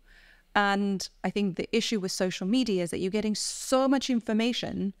you. And I think the issue with social media is that you're getting so much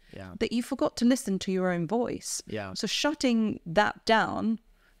information that you forgot to listen to your own voice. Yeah. So shutting that down,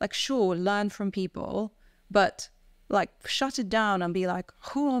 like, sure, learn from people, but like, shut it down and be like,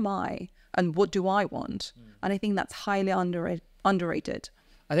 who am I and what do I want? And I think that's highly underrated.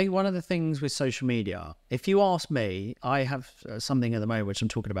 I think one of the things with social media, if you ask me, I have something at the moment which I'm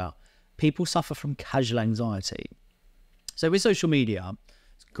talking about. People suffer from casual anxiety. So with social media,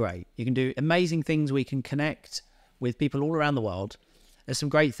 it's great. You can do amazing things. We can connect with people all around the world. There's some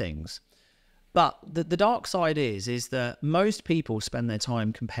great things. But the dark side is that most people spend their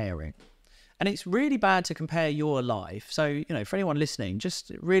time comparing. And it's really bad to compare your life. So, you know, for anyone listening,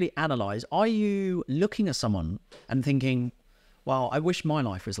 just really analyze. Are you looking at someone and thinking, well, I wish my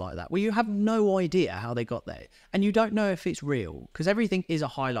life was like that? Well, you have no idea how they got there. And you don't know if it's real, because everything is a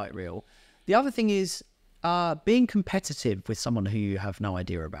highlight reel. The other thing is being competitive with someone who you have no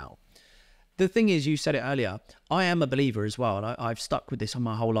idea about. The thing is, you said it earlier, I am a believer as well. And I've stuck with this on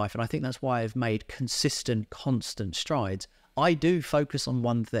my whole life. And I think that's why I've made consistent, constant strides. I do focus on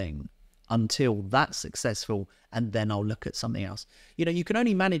one thing until that's successful, and then I'll look at something else. You know, you can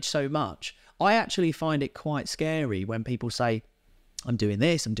only manage so much. I actually find it quite scary when people say, I'm doing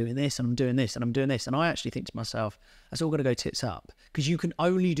this, I'm doing this, and I'm doing this, and I'm doing this. And I actually think to myself, that's all got to go tits up, because you can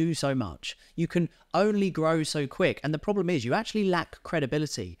only do so much. You can only grow so quick. And the problem is you actually lack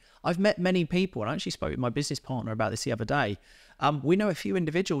credibility. I've met many people, and I actually spoke with my business partner about this the other day. We know a few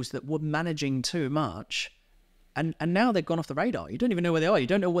individuals that were managing too much, and now they've gone off the radar. You don't even know where they are. You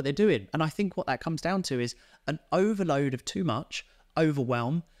don't know what they're doing. And I think what that comes down to is an overload of too much,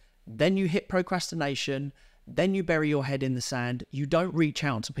 overwhelm. Then you hit procrastination. Then you bury your head in the sand. You don't reach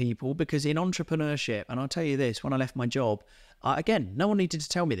out to people, because in entrepreneurship, and I'll tell you this, when I left my job, again, no one needed to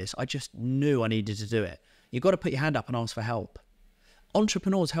tell me this. I just knew I needed to do it. You've got to put your hand up and ask for help.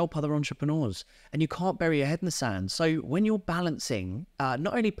 Entrepreneurs help other entrepreneurs, and you can't bury your head in the sand. So when you're balancing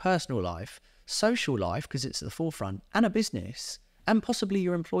not only personal life, social life, because it's at the forefront, and a business, and possibly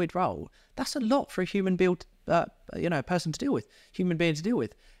your employed role, that's a lot for a human being, person to deal with, human being to deal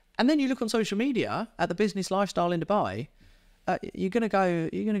with. And then you look on social media at the business lifestyle in Dubai, you're gonna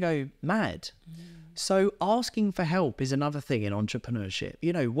go mad. So asking for help is another thing in entrepreneurship.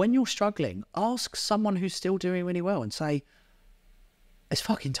 You know, when you're struggling, ask someone who's still doing really well and say, it's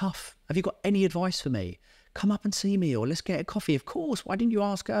fucking tough. Have you got any advice for me? Come up and see me, or let's get a coffee. Of course. Why didn't you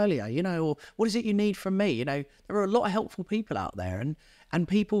ask earlier? You know, or what is it you need from me? You know, there are a lot of helpful people out there, and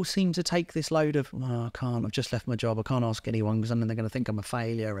people seem to take this load of, I can't, I've just left my job, I can't ask anyone because then they're going to think I'm a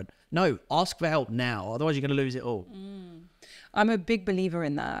failure. And no, ask for help now, otherwise you're going to lose it all. I'm a big believer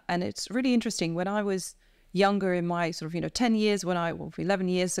in that. And it's really interesting. When I was younger, in my sort of, 10 years, 11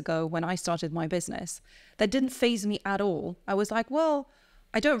 years ago, when I started my business, that didn't faze me at all. I was like, well,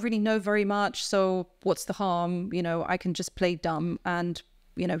 I don't really know very much, so what's the harm? I can just play dumb and,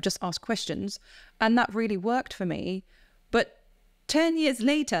 just ask questions. And that really worked for me. But 10 years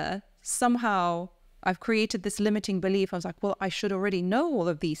later, somehow I've created this limiting belief. I was like, well, I should already know all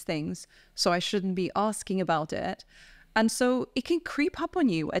of these things, so I shouldn't be asking about it. And so it can creep up on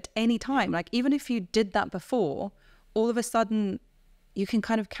you at any time. Like, even if you did that before, all of a sudden you can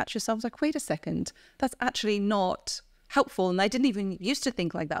kind of catch yourself like, wait a second, that's actually not helpful. And I didn't even used to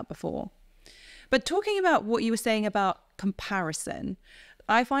think like that before. But talking about what you were saying about comparison,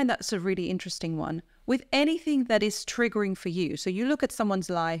 I find that's a really interesting one. With anything that is triggering for you. So you look at someone's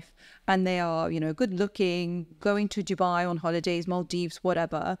life and they are, good looking, going to Dubai on holidays, Maldives,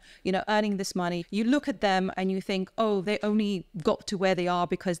 whatever, earning this money. You look at them and you think, oh, they only got to where they are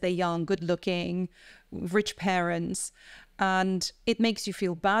because they're young, good looking, rich parents. And it makes you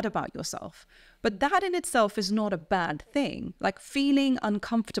feel bad about yourself. But that in itself is not a bad thing. Like, feeling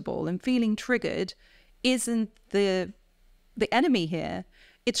uncomfortable and feeling triggered isn't the enemy here.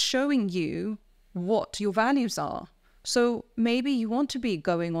 It's showing you what your values are. So maybe you want to be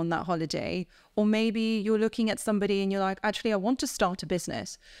going on that holiday, or maybe you're looking at somebody and you're like, actually, I want to start a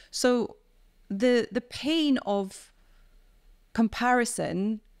business. So the pain of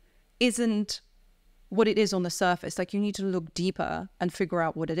comparison isn't what it is on the surface. Like, you need to look deeper and figure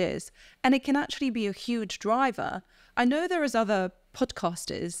out what it is. And it can actually be a huge driver. I know there is other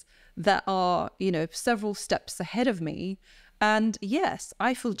podcasters that are, several steps ahead of me. And yes,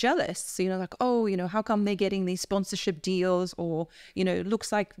 I feel jealous, like, oh, how come they're getting these sponsorship deals, or, it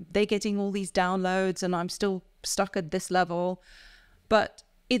looks like they're getting all these downloads and I'm still stuck at this level. But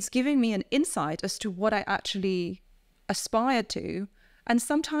it's giving me an insight as to what I actually aspire to. And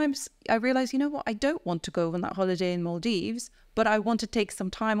sometimes I realize, what, I don't want to go on that holiday in Maldives, but I want to take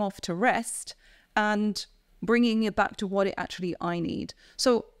some time off to rest and bringing it back to what it actually I need.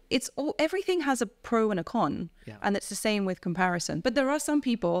 So everything has a pro and a con, and it's the same with comparison. But there are some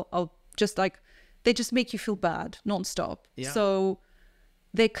people, they just make you feel bad nonstop. Yeah. So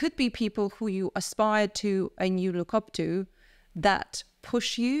there could be people who you aspire to and you look up to that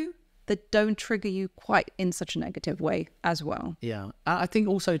push you, that don't trigger you quite in such a negative way as well. Yeah. I think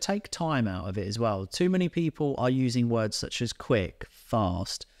also take time out of it as well. Too many people are using words such as quick,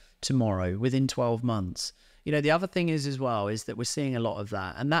 fast, tomorrow, within 12 months. The other thing is as well is that we're seeing a lot of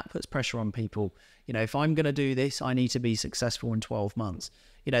that, and that puts pressure on people. If I'm going to do this, I need to be successful in 12 months.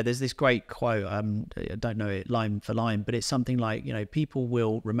 There's this great quote, I don't know it line for line, but it's something like, people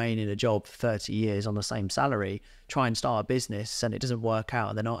will remain in a job for 30 years on the same salary, try and start a business, and it doesn't work out,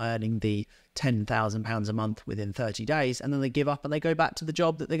 and they're not earning the £10,000 a month within 30 days, and then they give up and they go back to the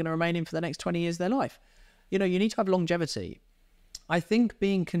job that they're going to remain in for the next 20 years of their life. You need to have longevity. I think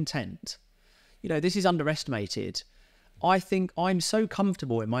being content, this is underestimated. I think I'm so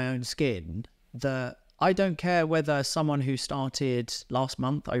comfortable in my own skin that I don't care whether someone who started last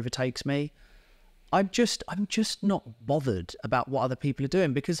month overtakes me. I'm just not bothered about what other people are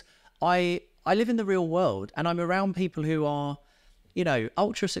doing, because I live in the real world and I'm around people who are,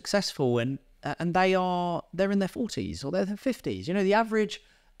 ultra successful, and and they're in their 40s or they're their 50s. You know, the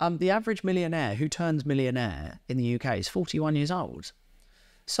average millionaire who turns millionaire in the UK is 41 years old.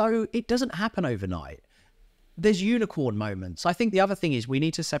 So it doesn't happen overnight. There's unicorn moments. I think the other thing is we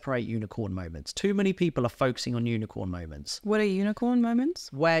need to separate unicorn moments. Too many people are focusing on unicorn moments. What are unicorn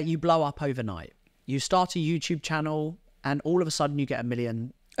moments? Where you blow up overnight. You start a YouTube channel and all of a sudden you get 1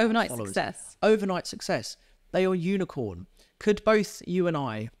 million Overnight followers. success. Overnight success. They are unicorn. Could both you and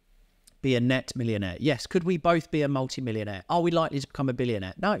I be a net millionaire? Yes. Could we both be a multi-millionaire? Are we likely to become a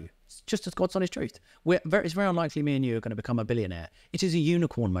billionaire? No. It's just as God's honest truth. It's very unlikely me and you are going to become a billionaire. It is a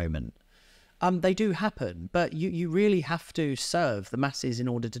unicorn moment. They do happen, but you really have to serve the masses in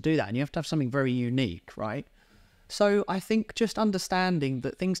order to do that. And you have to have something very unique, right? So I think just understanding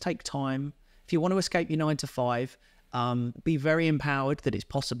that things take time. If you want to escape your 9 to 5, be very empowered that it's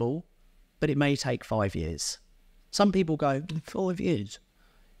possible, but it may take 5 years. Some people go, 5 years.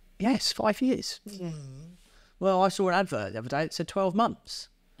 Yes, 5 years. Well, I saw an advert the other day. It said 12 months.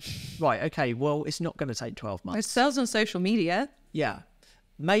 Right, okay, well, it's not going to take 12 months. It sells on social media. Yeah.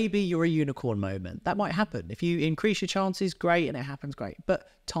 Maybe you're a unicorn moment. That might happen. If you increase your chances, great, and it happens, great. But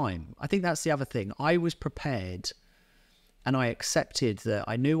time. I think that's the other thing. I was prepared and I accepted that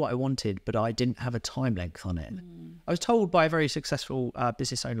I knew what I wanted, but I didn't have a time length on it. I was told by a very successful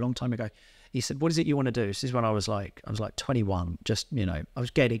business owner a long time ago. He said, what is it you want to do? This is when I was like 21, just, you know, I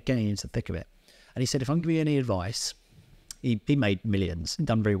was getting into the thick of it. And he said, if I can give you any advice, he made millions and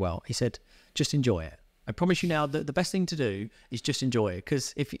done very well. He said, just enjoy it. I promise you now that the best thing to do is just enjoy it.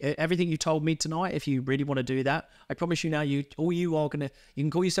 Because if everything you told me tonight, if you really want to do that, I promise you now, you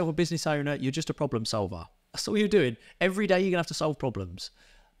can call yourself a business owner. You're just a problem solver. That's all you're doing. Every day you're going to have to solve problems,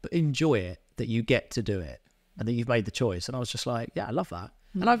 but enjoy it that you get to do it and that you've made the choice. And I was just like, yeah, I love that.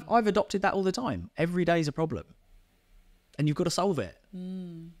 And I've adopted that all the time. Every day is a problem and you've got to solve it.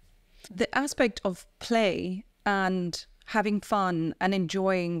 The aspect of play and having fun and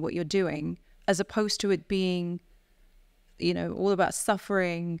enjoying what you're doing, as opposed to it being, you know, all about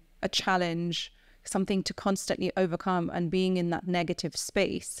suffering, a challenge, something to constantly overcome and being in that negative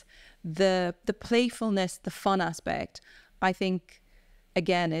space. The playfulness, the fun aspect, I think,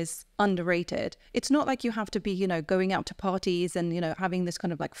 again, is underrated. It's not like you have to be, you know, going out to parties and, you know, having this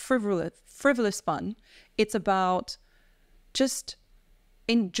kind of like frivolous fun. It's about just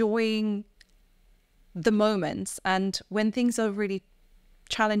enjoying the moments. And when things are really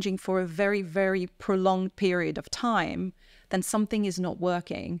challenging for a very, very prolonged period of time, then something is not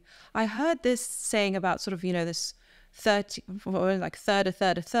working. I heard this saying about sort of, you know, this 30, like third, a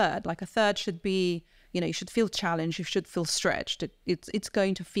third. Like a third should be, you know, you should feel challenged, you should feel stretched. It's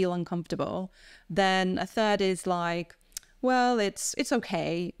going to feel uncomfortable. Then a third is like, well, it's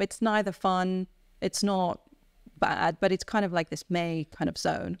okay. It's neither fun, it's not bad, but it's kind of like this may kind of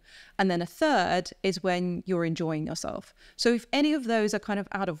zone. And then a third is when you're enjoying yourself. So if any of those are kind of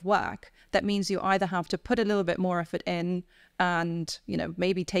out of whack, that means you either have to put a little bit more effort in and, you know,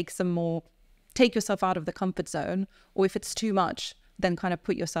 maybe take yourself out of the comfort zone, or if it's too much, then kind of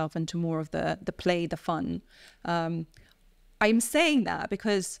put yourself into more of the play, the fun. I'm saying that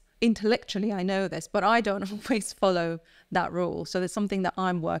because intellectually I know this, but I don't always follow that rule. So there's something that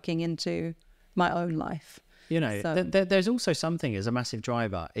I'm working into my own life. You know, So- there's also something as a massive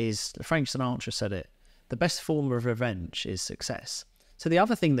driver is, Frank Sinatra said it, the best form of revenge is success. So the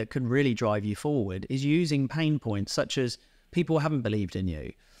other thing that can really drive you forward is using pain points such as people haven't believed in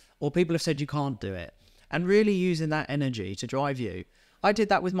you or people have said you can't do it, and really using that energy to drive you. I did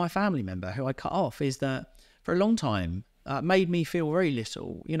that with my family member who I cut off, is that for a long time made me feel very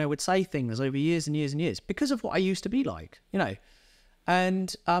little, you know, would say things over years and years and years because of what I used to be like, you know.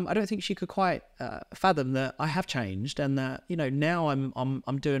 And I don't think she could quite fathom that I have changed and that, you know, now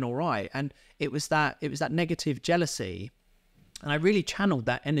I'm doing all right. And it was that negative jealousy, and I really channeled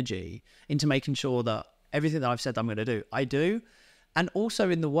that energy into making sure that everything that I've said I'm going to do, I do. And also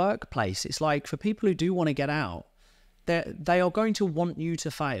in the workplace, it's like for people who do want to get out, they are going to want you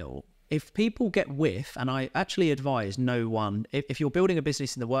to fail. If people get whiff, and I actually advise no one, if you're building a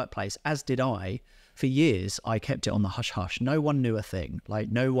business in the workplace, as did I, for years, I kept it on the hush-hush. No one knew a thing.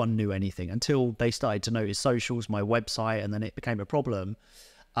 Like, no one knew anything until they started to notice socials, my website, and then it became a problem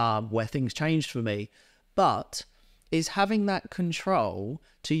where things changed for me. But is having that control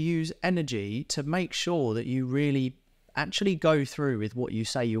to use energy to make sure that you really actually go through with what you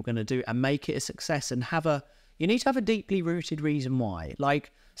say you're going to do and make it a success, and you need to have a deeply rooted reason why.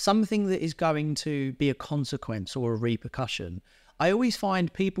 Like, something that is going to be a consequence or a repercussion. I always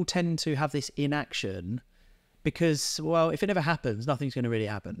find people tend to have this inaction because, well, if it never happens, nothing's going to really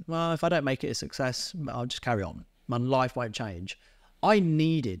happen. Well, if I don't make it a success, I'll just carry on. My life won't change. I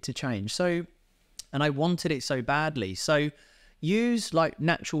needed to change. So, and I wanted it so badly. So use like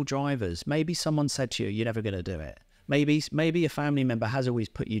natural drivers. Maybe someone said to you, you're never going to do it. Maybe a family member has always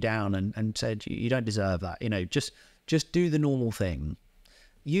put you down and said, you don't deserve that. You know, just do the normal thing.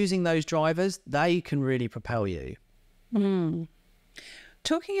 Using those drivers, they can really propel you.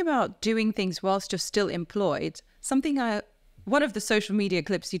 Talking about doing things whilst you're still employed, one of the social media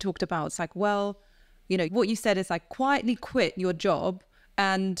clips you talked about, it's like, well, you know, what you said is like quietly quit your job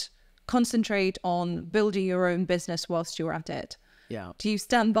and concentrate on building your own business whilst you're at it. Yeah. Do you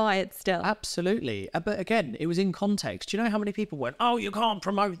stand by it still? Absolutely. But again, it was in context. Do you know how many people went, oh, you can't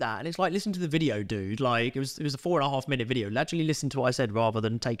promote that? And it's like, listen to the video, dude. Like, it was a 4.5 minute video. Actually listen to what I said rather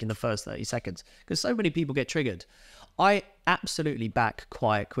than taking the first 30 seconds. Because so many people get triggered. I absolutely back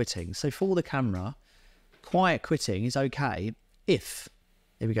quiet quitting. So for the camera, quiet quitting is okay if,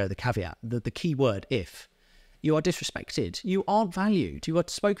 here we go, the caveat, the key word, if you are disrespected, you aren't valued, you are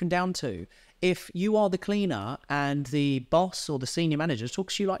spoken down to. If you are the cleaner and the boss or the senior manager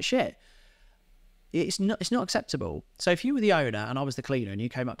talks to you like shit, it's not acceptable. So if you were the owner and I was the cleaner and you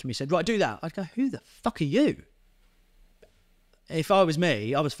came up to me and said, right, do that, I'd go, who the fuck are you? If I was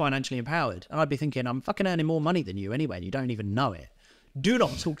me, I was financially empowered and I'd be thinking, I'm fucking earning more money than you anyway and you don't even know it. Do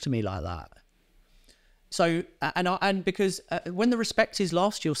not talk to me like that. So, and because when the respect is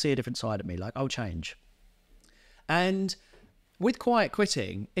lost, you'll see a different side of me. Like, I'll change. And with quiet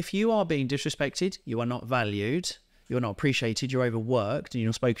quitting, if you are being disrespected, you are not valued, you're not appreciated, you're overworked, and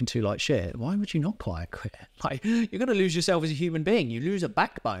you're spoken to like shit, why would you not quiet quit? Like, you're going to lose yourself as a human being. You lose a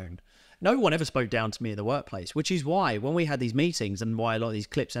backbone. No one ever spoke down to me in the workplace, which is why when we had these meetings and why a lot of these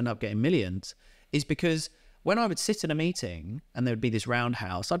clips end up getting millions, is because when I would sit in a meeting and there would be this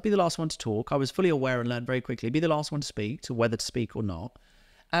roundhouse, I'd be the last one to talk. I was fully aware and learned very quickly, be the last one to speak, to whether to speak or not.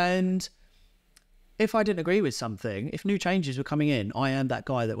 And if I didn't agree with something, if new changes were coming in, I am that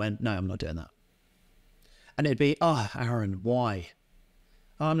guy that went, no, I'm not doing that. And it'd be, oh, Aaron, why?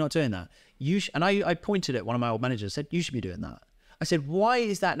 Oh, I'm not doing that. And I pointed at one of my old managers, said, you should be doing that. I said, why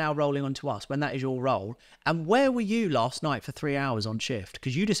is that now rolling onto us when that is your role? And where were you last night for 3 hours on shift?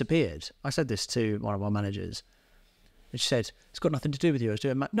 Because you disappeared. I said this to one of our managers. And she said, it's got nothing to do with you. I was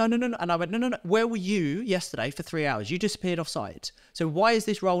doing, no. And I went, no. Where were you yesterday for 3 hours? You disappeared off site. So why is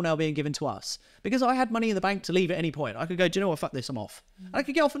this role now being given to us? Because I had money in the bank to leave at any point. I could go, do you know what? Fuck this, I'm off. And I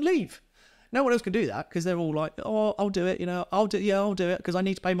could get off and leave. No one else can do that because they're all like, oh, I'll do it. You know, I'll do it because I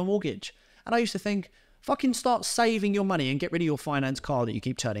need to pay my mortgage. And I used to think, fucking start saving your money and get rid of your finance car that you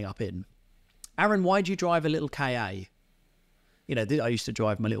keep turning up in. Aaron, why do you drive a little KA? You know, I used to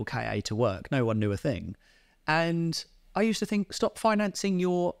drive my little KA to work. No one knew a thing. And I used to think, stop financing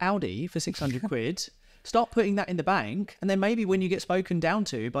your Audi for 600 quid. Start putting that in the bank. And then maybe when you get spoken down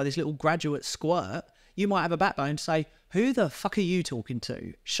to by this little graduate squirt, you might have a backbone to say, who the fuck are you talking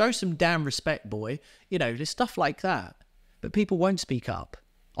to? Show some damn respect, boy. You know, there's stuff like that. But people won't speak up.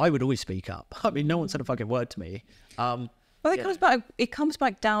 I would always speak up. I mean, no one said a fucking word to me. Well, it comes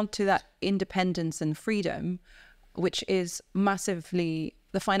back down to that independence and freedom, which is massively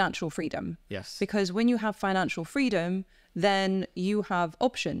the financial freedom. Yes. Because when you have financial freedom, then you have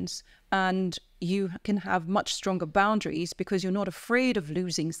options and you can have much stronger boundaries because you're not afraid of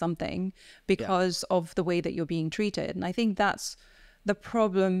losing something because of the way that you're being treated. And I think that's the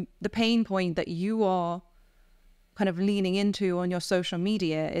problem, the pain point that you are kind of leaning into on your social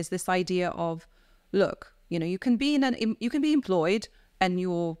media is this idea of, look, you know, you can be employed and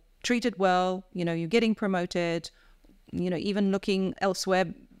you're treated well, you know, you're getting promoted, you know, even looking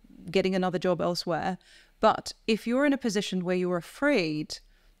elsewhere, getting another job elsewhere. But if you're in a position where you're afraid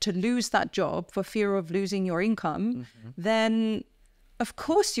to lose that job for fear of losing your income, then of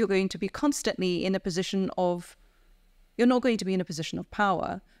course you're going to be constantly in a position of, you're not going to be in a position of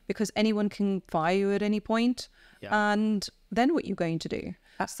power because anyone can fire you at any point. Yeah. And then what you're going to do?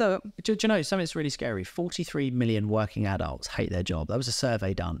 So, do you know something that's really scary? 43 million working adults hate their job. That was a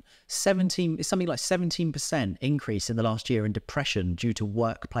survey done. It's something like 17% increase in the last year in depression due to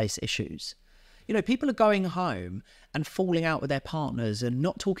workplace issues. You know, people are going home and falling out with their partners and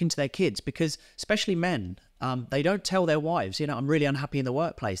not talking to their kids because, especially men, they don't tell their wives, you know, I'm really unhappy in the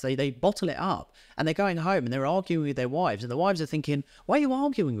workplace. They bottle it up and they're going home and they're arguing with their wives. And the wives are thinking, why are you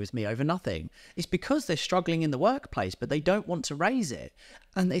arguing with me over nothing? It's because they're struggling in the workplace, but they don't want to raise it.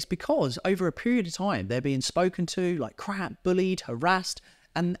 And it's because over a period of time, they're being spoken to like crap, bullied, harassed,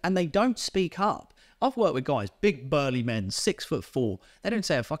 and they don't speak up. I've worked with guys, big burly men, 6'4". They don't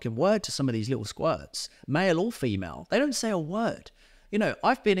say a fucking word to some of these little squirts, male or female. They don't say a word. You know,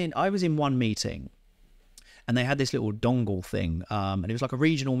 I was in one meeting and they had this little dongle thing, and it was like a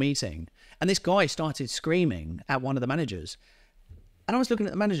regional meeting. And this guy started screaming at one of the managers. And I was looking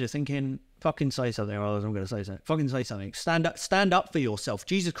at the manager thinking, fucking say something, or else I'm going to say something. Fucking say something. Stand up for yourself.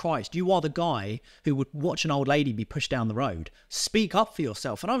 Jesus Christ, you are the guy who would watch an old lady be pushed down the road. Speak up for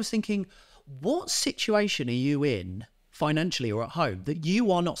yourself. And I was thinking, what situation are you in financially or at home that you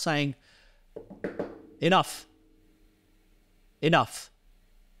are not saying, enough?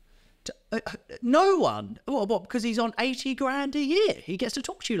 No one. What? Because he's on 80 grand a year. He gets to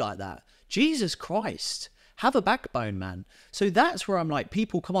talk to you like that. Jesus Christ. Have a backbone, man. So that's where I'm like,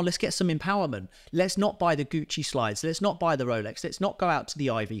 people, come on, let's get some empowerment. Let's not buy the Gucci slides. Let's not buy the Rolex. Let's not go out to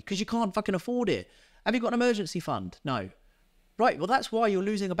the Ivy because you can't fucking afford it. Have you got an emergency fund? No. Right, well, that's why you're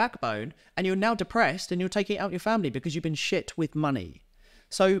losing a backbone and you're now depressed and you're taking it out on your family because you've been shit with money.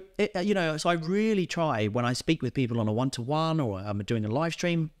 So, so I really try when I speak with people on a one-to-one or I'm doing a live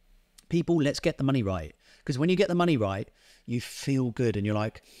stream, people, let's get the money right. Because when you get the money right, you feel good and you're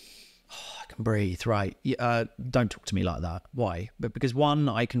like, oh, I can breathe, right? Don't talk to me like that. Why? But because one,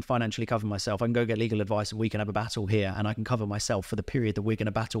 I can financially cover myself. I can go get legal advice and we can have a battle here and I can cover myself for the period that we're going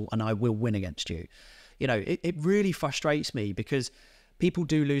to battle and I will win against you. It really frustrates me because people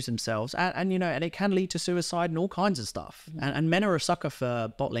do lose themselves and it can lead to suicide and all kinds of stuff. And men are a sucker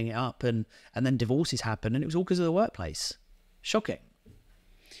for bottling it up and then divorces happen and it was all because of the workplace. Shocking.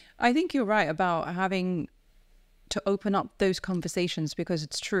 I think you're right about having to open up those conversations because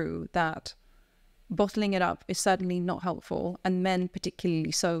it's true that bottling it up is certainly not helpful and men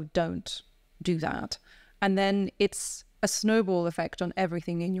particularly so don't do that. And then it's a snowball effect on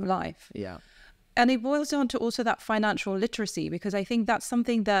everything in your life. Yeah. And it boils down to also that financial literacy, because I think that's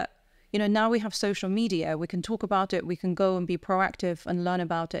something that, now we have social media, we can talk about it, we can go and be proactive and learn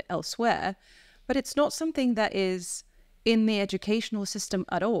about it elsewhere, but it's not something that is in the educational system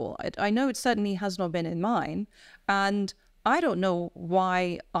at all. I know it certainly has not been in mine, and I don't know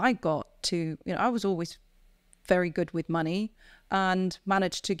why I got to, I was always very good with money and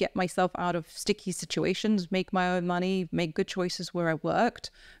managed to get myself out of sticky situations, make my own money, make good choices where I worked,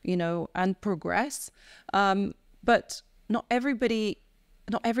 and progress. But not everybody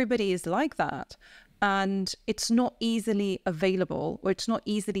is like that. And it's not easily available or it's not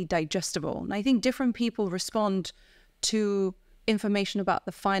easily digestible. And I think different people respond to information about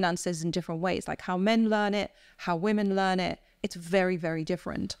the finances in different ways, like how men learn it, how women learn it. It's very, very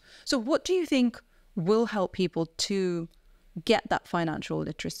different. So what do you think will help people to get that financial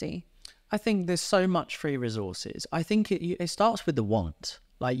literacy? I think there's so much free resources. I think it starts with the want.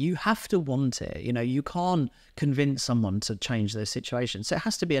 Like, you have to want it. You can't convince someone to change their situation. So it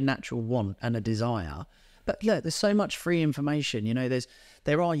has to be a natural want and a desire. But look, there's so much free information.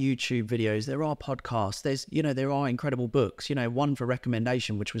 There are YouTube videos, there are podcasts, there are incredible books. One for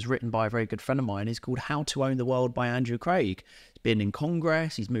recommendation, which was written by a very good friend of mine, is called How to Own the World by Andrew Craig. He's been in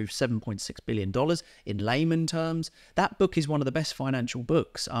Congress, he's moved $7.6 billion in layman terms. That book is one of the best financial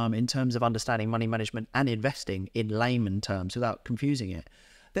books in terms of understanding money management and investing in layman terms without confusing it.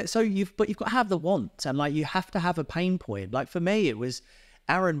 So you've got to have the want, and you have to have a pain point. For me, it was,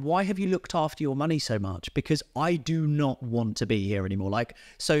 Aaron, why have you looked after your money so much? Because I do not want to be here anymore.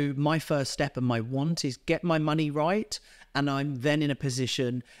 So my first step and my want is get my money right. And I'm then in a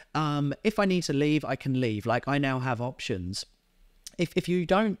position, if I need to leave, I can leave. I now have options. If you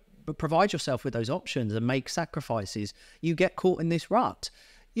don't provide yourself with those options and make sacrifices, you get caught in this rut.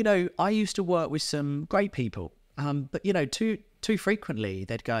 I used to work with some great people, but too frequently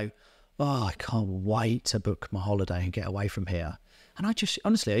they'd go, oh, I can't wait to book my holiday and get away from here. And I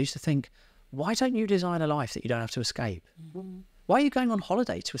used to think, why don't you design a life that you don't have to escape? Why are you going on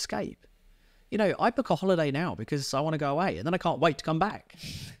holiday to escape? I book a holiday now because I want to go away and then I can't wait to come back.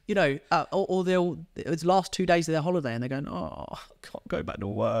 Or it's the last 2 days of their holiday and they're going, oh, I can't go back to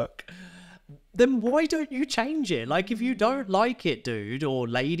work. Then why don't you change it? If you don't like it, dude or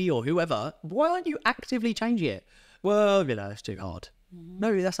lady or whoever, why aren't you actively changing it? Well, it's too hard.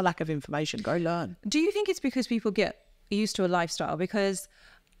 No, that's a lack of information. Go learn. Do you think it's because people get used to a lifestyle? Because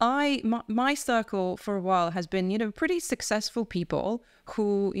my circle for a while has been, pretty successful people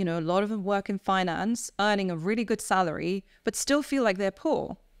who, a lot of them work in finance, earning a really good salary, but still feel like they're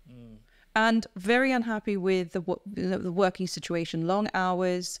poor and very unhappy with the working situation, long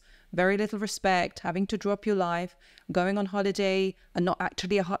hours, very little respect, having to drop your life, going on holiday and not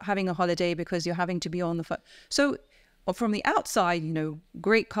actually having a holiday because you're having to be on the phone. So from the outside,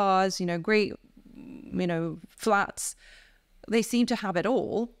 great cars, great, flats, they seem to have it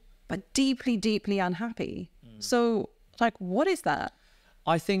all, but deeply, deeply unhappy. So what is that?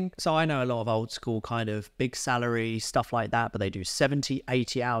 I think, so I know a lot of old school kind of big salary, stuff like that, but they do 70,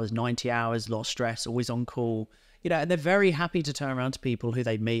 80 hours, 90 hours, a lot of stress, always on call. you know, and they're very happy to turn around to people who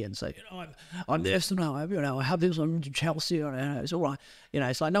they meet and say, you know, I'm this and I have this, I'm Chelsea, it's all right. You know,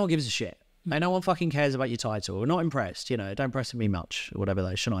 it's like no one gives a shit. Like, no one fucking cares about your title. We're not impressed, you know, don't impress me much, or whatever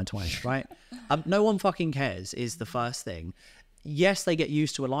those Shania Twain, right? No one fucking cares is the first thing. Yes, they get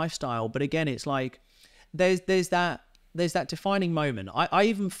used to a lifestyle, but again, it's like there's that defining moment. I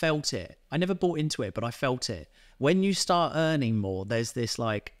even felt it. I never bought into it, but I felt it. When you start earning more, there's this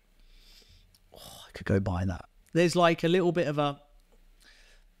like, oh, I could go buy that. There's like a little bit of a,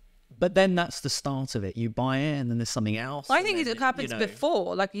 but then that's the start of it. You buy it and then there's something else. I think it happens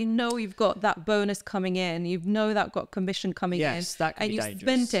before. Like, you know, you've got that bonus coming in. You know that got commission coming in. Yes, that can be dangerous. And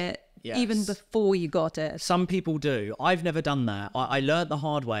you spent it even before you got it. Some people do. I've never done that. I learned the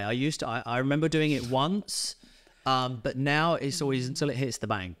hard way. I remember doing it once, but now it's always until it hits the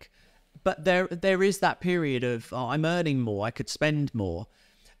bank. But there is that period of, I'm earning more, I could spend more.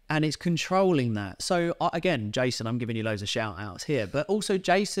 And it's controlling that. So again, Jason, I'm giving you loads of shout outs here, but also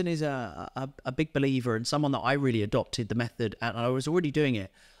Jason is a big believer and someone that I really adopted the method, and I was already doing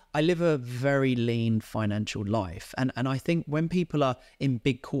it. I live a very lean financial life. And I think when people are in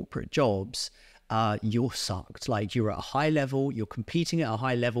big corporate jobs, you're sucked. Like, you're at a high level, you're competing at a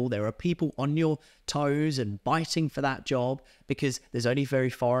high level. There are people on your toes and biting for that job because there's only very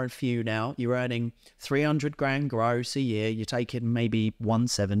far and few now. You're earning 300 grand gross a year. You're taking maybe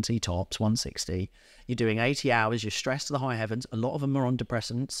 170 tops, 160. You're doing 80 hours. You're stressed to the high heavens. A lot of them are on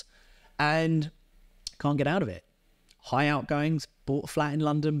depressants and can't get out of it. High outgoings, bought a flat in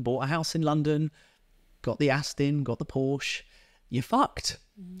London, bought a house in London, got the Aston, got the Porsche. You're fucked.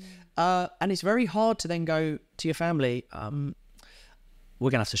 And it's very hard to then go to your family, we're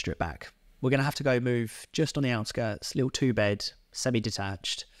going to have to strip back. We're going to have to go move just on the outskirts, little 2-bed,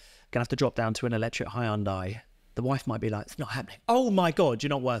 semi-detached. Going to have to drop down to an electric Hyundai. The wife might be like, it's not happening. Oh my God, you're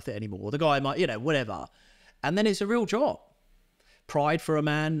not worth it anymore. The guy might, you know, whatever. And then it's a real drop. Pride for a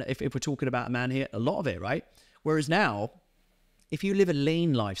man, if we're talking about a man here, a lot of it, right? Whereas now, if you live a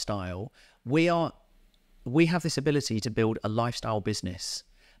lean lifestyle, we have this ability to build a lifestyle business.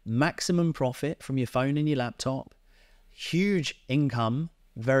 Maximum profit from your phone and your laptop, huge income,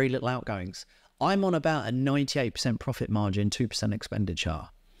 very little outgoings. I'm on about a 98% profit margin, 2% expenditure.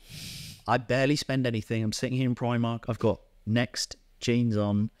 I barely spend anything. I'm sitting here in Primark. I've got Next jeans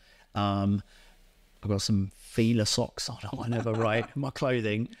on. I've got some Fila socks on, whatever, right? My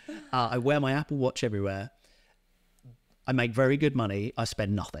clothing. I wear my Apple Watch everywhere. I make very good money. I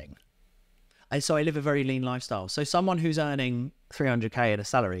spend nothing. And so I live a very lean lifestyle. So someone who's earning 300k in a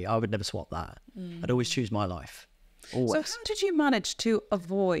salary, I would never swap that. I'd always choose my life. Always. So how did you manage to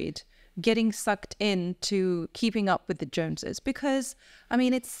avoid getting sucked into keeping up with the Joneses? Because, I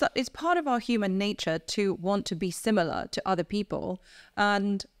mean, it's part of our human nature to want to be similar to other people.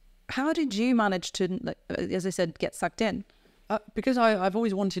 And how did you manage to, like, as I said, get sucked in? Because I've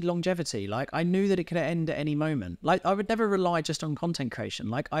always wanted longevity. Like, I knew that it could end at any moment. Like, I would never rely just on content creation.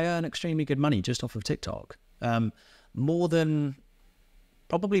 Like, I earn extremely good money just off of TikTok. Nearly more than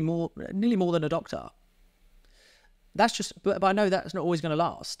a doctor. That's just, but I know that's not always going to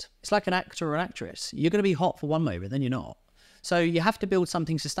last. It's like an actor or an actress. You're going to be hot for one moment, then you're not. So you have to build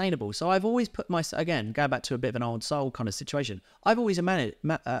something sustainable. So I've always put again, going back to a bit of an old soul kind of situation, I've always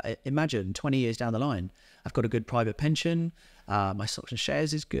imagined 20 years down the line, I've got a good private pension, my stocks and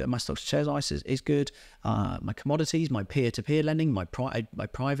shares is good, my stocks and shares ISA is good, my commodities, my peer-to-peer lending, my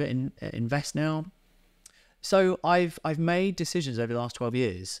private invest now. So I've made decisions over the last 12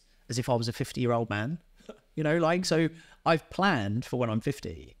 years as if I was a 50-year-old man, you know, like, so I've planned for when I'm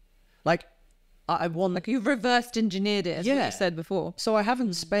 50. Like, I want... Like, you've reversed engineered it, as what you said before. So I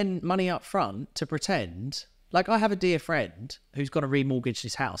haven't spent money up front to pretend. Like, I have a dear friend who's got to remortgage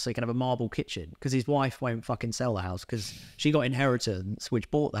his house so he can have a marble kitchen because his wife won't fucking sell the house because she got inheritance,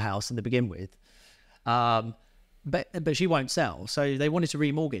 which bought the house to begin with. But she won't sell. So they wanted to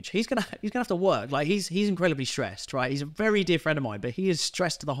remortgage. He's gonna have to work. Like, he's incredibly stressed, right? He's a very dear friend of mine, but he is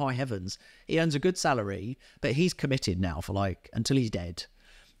stressed to the high heavens. He earns a good salary, but he's committed now for, like, until he's dead.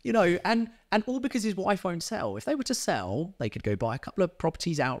 You know, and all because his wife won't sell. If they were to sell, they could go buy a couple of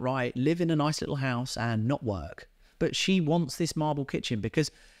properties outright, live in a nice little house and not work. But she wants this marble kitchen because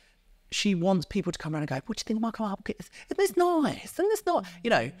she wants people to come around and go, what do you think of my marble kitchen? It's nice. And it's not,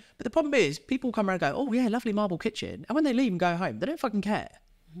 you know. But the problem is people come around and go, oh yeah, lovely marble kitchen. And when they leave and go home, they don't fucking care.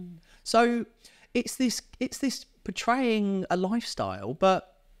 So it's this portraying a lifestyle,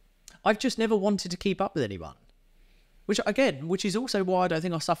 but I've just never wanted to keep up with anyone. Which is also why I don't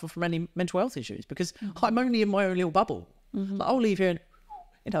think I suffer from any mental health issues, because I'm only in my own little bubble. Like, I'll leave here and,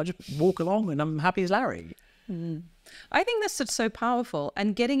 you know, I'll just walk along and I'm happy as Larry. I think that's so powerful.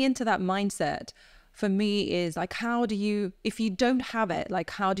 And getting into that mindset, for me is like, how do you, if you don't have it, like,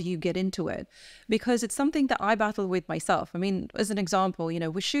 how do you get into it? Because it's something that I battle with myself. I mean, as an example, you know,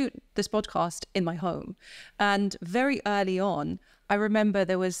 we shoot this podcast in my home, and very early on, I remember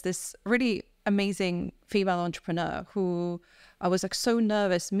there was this really amazing female entrepreneur who I was like so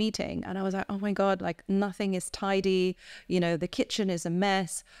nervous meeting, and I was like, oh my God, like nothing is tidy. You know, the kitchen is a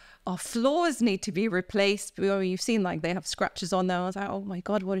mess. Our floors need to be replaced. You've seen like they have scratches on there. I was like, oh my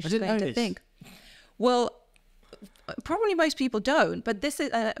God, what is she going to think? Well, probably most people don't, but this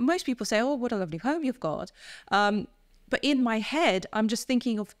is, most people say, oh, what a lovely home you've got. But in my head, I'm just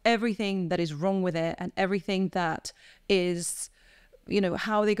thinking of everything that is wrong with it and everything that is, you know,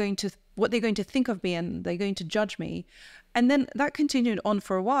 how they're going to, what they're going to think of me, and they're going to judge me. And then that continued on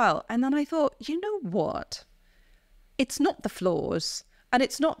for a while. And then I thought, you know what? It's not the flaws and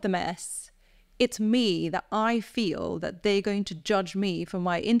it's not the mess. It's me, that I feel that they're going to judge me for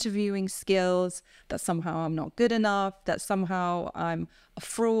my interviewing skills, that somehow I'm not good enough, that somehow I'm a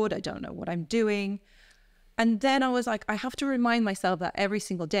fraud, I don't know what I'm doing. And then I was like, I have to remind myself that every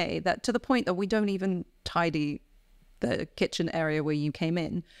single day, that to the point that we don't even tidy the kitchen area where you came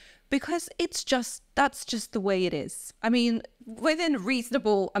in, because it's just, that's just the way it is. I mean, within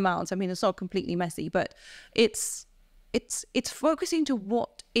reasonable amounts. I mean, it's not completely messy, but it's focusing to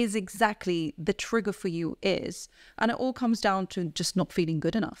what is exactly the trigger for you is. And it all comes down to just not feeling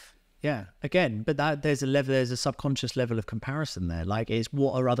good enough. Yeah, again, but that there's a subconscious level of comparison there. Like, it's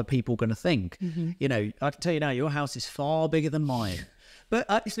what are other people going to think? You know, I can tell you now, your house is far bigger than mine. But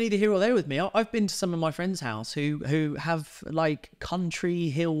it's neither here or there with me. I've been to some of my friends' house who have like country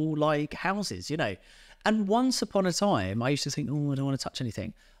hill like houses, you know. And once upon a time, I used to think, oh, I don't want to touch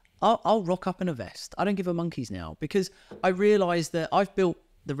anything. I'll rock up in a vest. I don't give a monkeys now, because I realised that I've built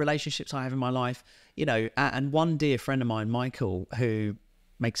the relationships I have in my life, you know. And one dear friend of mine, Michael, who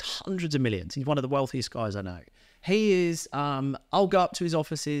makes hundreds of millions. He's one of the wealthiest guys I know. He is, I'll go up to his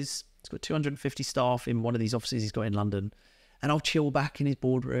offices. He's got 250 staff in one of these offices he's got in London. And I'll chill back in his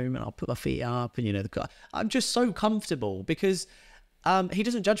boardroom and I'll put my feet up, and, you know, I'm just so comfortable because he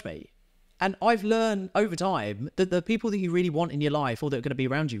doesn't judge me. And I've learned over time that the people that you really want in your life, or that are going to be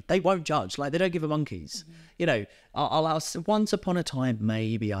around you, they won't judge. Like, they don't give a monkeys. You know, I'll once upon a time,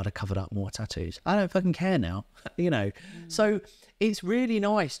 maybe I'd have covered up more tattoos. I don't fucking care now, you know. So it's really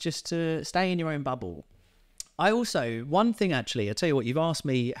nice just to stay in your own bubble. I also, one thing actually, I'll tell you what, you've asked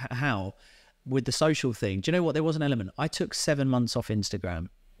me how, with the social thing, do you know what? There was an element. I took 7 months off Instagram.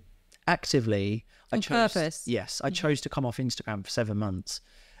 Actively, On purpose? Yes, I chose to come off Instagram for 7 months.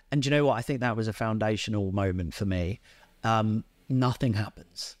 And do you know what? I think that was a foundational moment for me. Nothing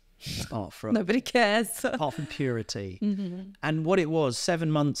happens apart from... Nobody cares. Apart from purity. And what it was,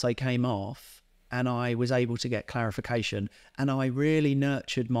 7 months I came off, and I was able to get clarification, and I really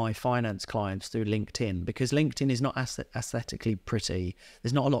nurtured my finance clients through LinkedIn, because LinkedIn is not aesthetically pretty.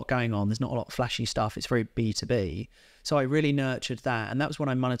 There's not a lot going on. There's not a lot of flashy stuff. It's very B2B. So I really nurtured that. And that was when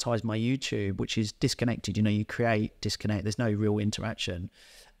I monetized my YouTube, which is disconnected. You know, you create, disconnect. There's no real interaction.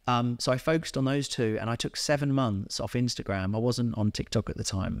 So I focused on those two, and I took 7 months off Instagram. I wasn't on TikTok at the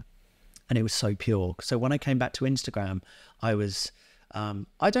time, and it was so pure. So when I came back to Instagram, I was... I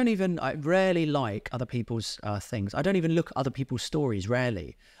rarely like other people's things. I don't even look at other people's stories,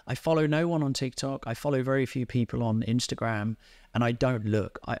 rarely. I follow no one on TikTok. I follow very few people on Instagram, and I don't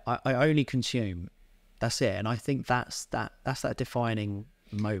look. I only consume. That's it. And I think that's that defining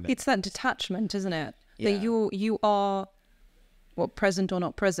moment. It's that detachment, isn't it? Yeah. That you are, well, present or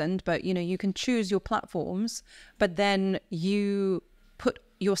not present, but, you know, you can choose your platforms, but then you put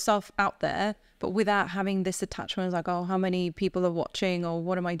yourself out there, but without having this attachment, like, oh, how many people are watching, or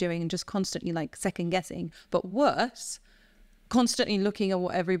what am I doing? And just constantly like second guessing. But worse, constantly looking at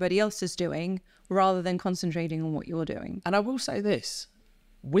what everybody else is doing rather than concentrating on what you're doing. And I will say this,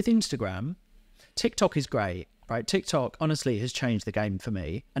 with Instagram, TikTok is great, right? TikTok honestly has changed the game for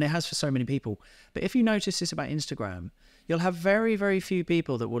me, and it has for so many people. But if you notice this about Instagram, you'll have very, very few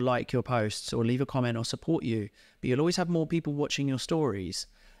people that will like your posts or leave a comment or support you, but you'll always have more people watching your stories.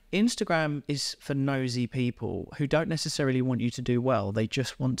 Instagram is for nosy people who don't necessarily want you to do well. They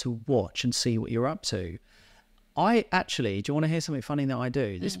just want to watch and see what you're up to. I actually, do you want to hear something funny that I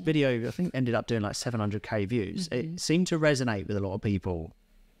do? This video, I think, ended up doing like 700k views. It seemed to resonate with a lot of people.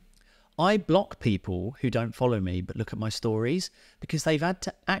 I block people who don't follow me but look at my stories, because they've had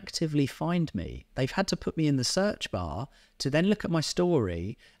to actively find me. They've had to put me in the search bar to then look at my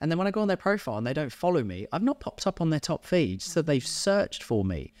story. And then when I go on their profile and they don't follow me, I've not popped up on their top feeds. So they've searched for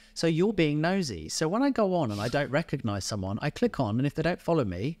me. So you're being nosy. So when I go on and I don't recognize someone, I click on, and if they don't follow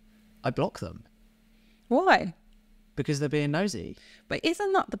me, I block them. Why? because they're being nosy. But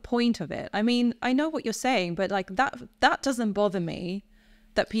isn't that the point of it? I mean, I know what you're saying, but like that doesn't bother me,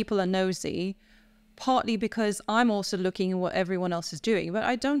 that people are nosy, partly because I'm also looking at what everyone else is doing, but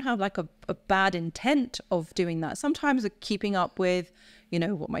I don't have like a bad intent of doing that. Sometimes keeping up with, you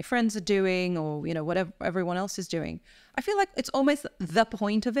know, what my friends are doing, or, you know, whatever everyone else is doing. I feel like it's almost the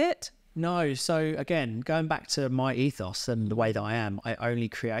point of it. No, so again, going back to my ethos and the way that I am, I only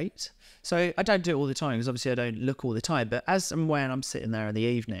create. So I don't do it all the time, because obviously I don't look all the time, but as and when I'm sitting there in the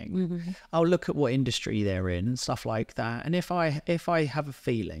evening, I'll look at what industry they're in and stuff like that. And if I have a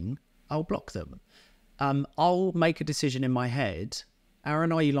feeling, I'll block them. I'll make a decision in my head.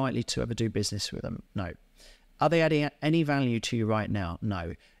 Aaron, are you likely to ever do business with them? No. Are they adding any value to you right now?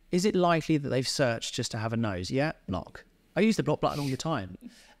 No. Is it likely that they've searched just to have a nose? Yeah, block. I use the block button all the time.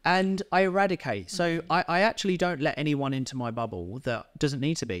 And I eradicate. So I actually don't let anyone into my bubble that doesn't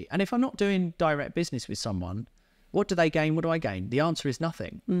need to be. And if I'm not doing direct business with someone, what do they gain? What do I gain? The answer is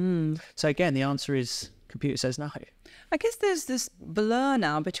nothing. So again, the answer is computer says no. I guess there's this blur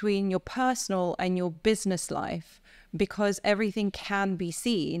now between your personal and your business life, because everything can be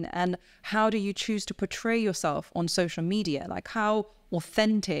seen. And how do you choose to portray yourself on social media? Like, how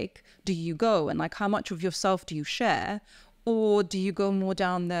authentic do you go? And like, how much of yourself do you share? Or do you go more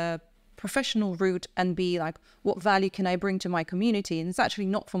down the professional route and be like, what value can I bring to my community? And it's actually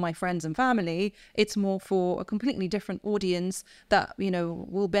not for my friends and family. It's more for a completely different audience that, you know,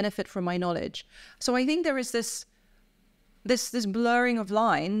 will benefit from my knowledge. So I think there is this blurring of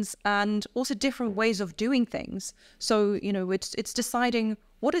lines, and also different ways of doing things. So, you know, it's deciding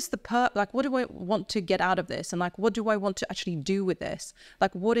what is like, what do I want to get out of this? And like, what do I want to actually do with this?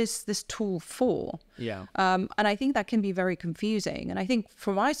 Like, what is this tool for? Yeah. And I think that can be very confusing. And I think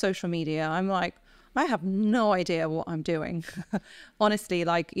for my social media, I'm like, I have no idea what I'm doing. Honestly,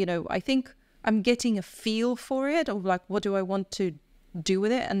 like, you know, I think I'm getting a feel for it, of like, what do I want to do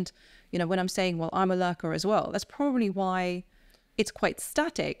with it? And, you know, when I'm saying, well, I'm a lurker as well, that's probably why it's quite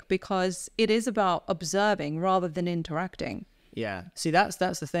static, because it is about observing rather than interacting. Yeah. See, that's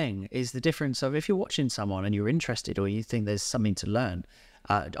the thing, is the difference of if you're watching someone and you're interested, or you think there's something to learn,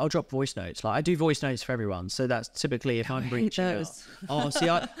 I'll drop voice notes. Like, I do voice notes for everyone. So that's typically if I'm reaching out. Oh, see,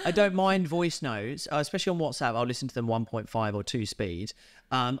 I don't mind voice notes, especially on WhatsApp. I'll listen to them 1.5 or 2 speed.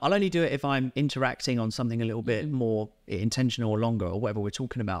 I'll only do it if I'm interacting on something a little bit more intentional or longer, or whatever we're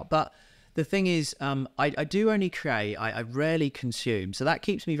talking about. But the thing is, I do only create, I rarely consume. So that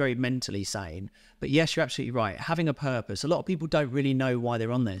keeps me very mentally sane. But yes, you're absolutely right. Having a purpose. A lot of people don't really know why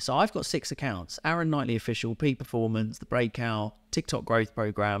they're on there. So I've got 6 accounts: Aaron Knightley Official, Peak Performance, The Breakout, TikTok Growth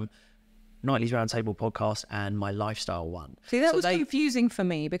Program, Knightley's Roundtable Podcast, and my lifestyle one. See, that was confusing for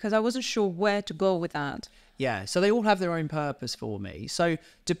me, because I wasn't sure where to go with that. Yeah, so they all have their own purpose for me. So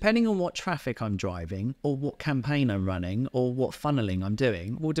depending on what traffic I'm driving, or what campaign I'm running, or what funneling I'm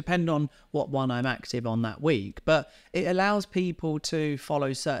doing, will depend on what one I'm active on that week. But it allows people to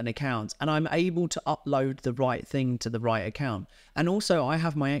follow certain accounts, and I'm able to upload the right thing to the right account. And also, I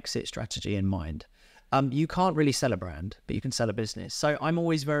have my exit strategy in mind. You can't really sell a brand, but you can sell a business. So I'm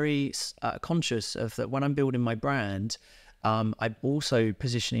always very conscious of that when I'm building my brand. I'm also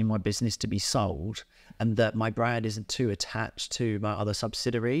positioning my business to be sold, and that my brand isn't too attached to my other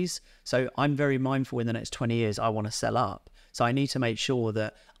subsidiaries. So I'm very mindful, in the next 20 years, I want to sell up. So I need to make sure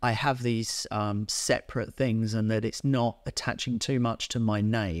that I have these separate things, and that it's not attaching too much to my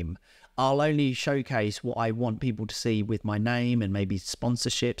name. I'll only showcase what I want people to see with my name, and maybe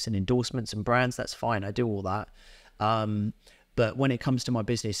sponsorships and endorsements and brands. That's fine. I do all that. But when it comes to my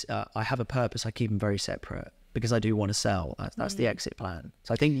business, I have a purpose. I keep them very separate, because I do want to sell. That's the exit plan.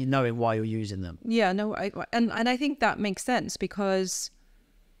 So I think you knowing why you're using them. Yeah, no, and I think that makes sense, because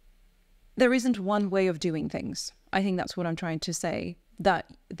there isn't one way of doing things. I think that's what I'm trying to say, that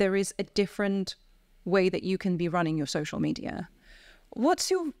there is a different way that you can be running your social media.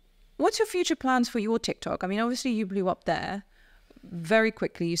 What's your future plans for your TikTok? I mean, obviously you blew up there very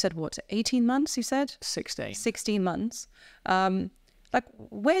quickly. You said, what, 18 months, you said? 16 months. Like,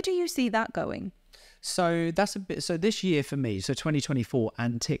 where do you see that going? So that's a bit, so this year for me, so 2024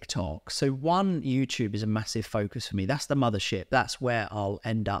 and TikTok. So one, YouTube is a massive focus for me. That's the mothership. That's where I'll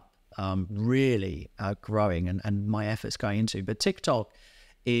end up really growing and my efforts going into. But TikTok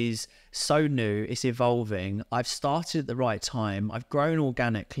is so new, it's evolving. I've started at the right time. I've grown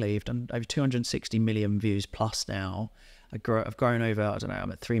organically. I've done over 260 million views plus now. I've grown over, I don't know,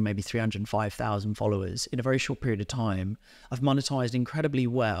 I'm at maybe 305,000 followers in a very short period of time. I've monetized incredibly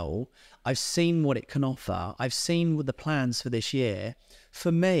well. I've seen what it can offer. I've seen what the plans for this year. For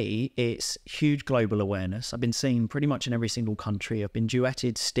me, it's huge global awareness. I've been seen pretty much in every single country. I've been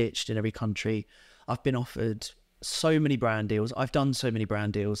duetted, stitched in every country. I've been offered so many brand deals. I've done so many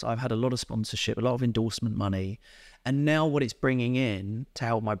brand deals. I've had a lot of sponsorship, a lot of endorsement money. And now what it's bringing in to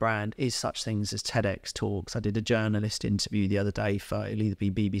help my brand is such things as TEDx talks. I did a journalist interview the other day for, it'll either be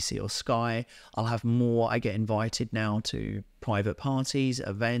BBC or Sky. I'll have more. I get invited now to private parties,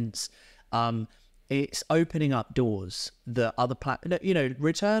 events. It's opening up doors that other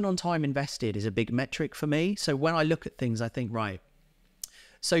return on time invested is a big metric for me. So when I look at things, I think, right.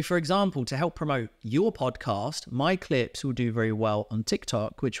 So for example, to help promote your podcast, my clips will do very well on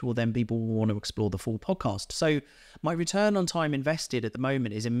TikTok, which will then people will want to explore the full podcast. So my return on time invested at the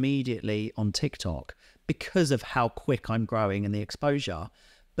moment is immediately on TikTok because of how quick I'm growing and the exposure.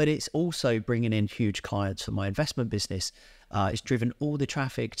 But it's also bringing in huge clients for my investment business. It's driven all the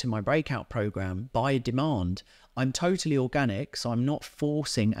traffic to my breakout program by demand. I'm totally organic, so I'm not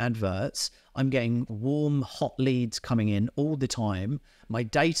forcing adverts. I'm getting warm, hot leads coming in all the time. My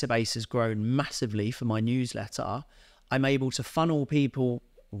database has grown massively for my newsletter. I'm able to funnel people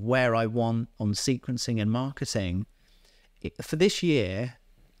where I want on sequencing and marketing. For this year,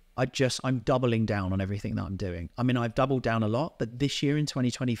 I'm doubling down on everything that I'm doing. I mean, I've doubled down a lot, but this year in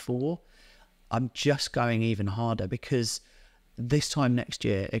 2024, I'm just going even harder because this time next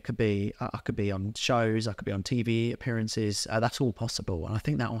year, I could be on shows, I could be on TV appearances. That's all possible. And I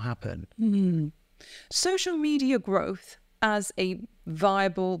think that will happen. Mm-hmm. Social media growth as a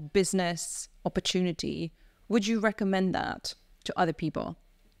viable business opportunity, would you recommend that to other people?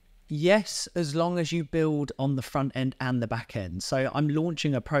 Yes, as long as you build on the front end and the back end. So I'm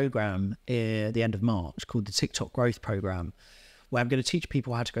launching a program at the end of March called the TikTok Growth Program, where I'm going to teach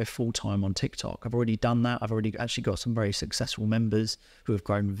people how to go full-time on TikTok. I've already done that. I've already actually got some very successful members who have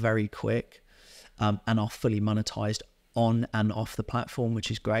grown very quick and are fully monetized on and off the platform, which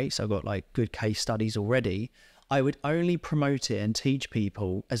is great. So I've got like good case studies already. I would only promote it and teach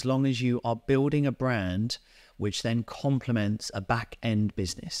people as long as you are building a brand which then complements a back-end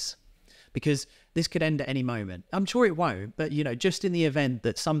business. Because this could end at any moment. I'm sure it won't, but just in the event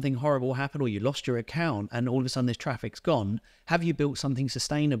that something horrible happened or you lost your account and all of a sudden this traffic's gone, have you built something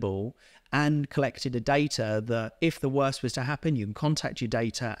sustainable and collected a data that if the worst was to happen, you can contact your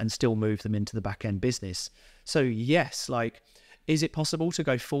data and still move them into the back-end business? So yes, is it possible to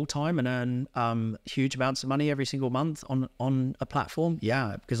go full-time and earn huge amounts of money every single month on a platform?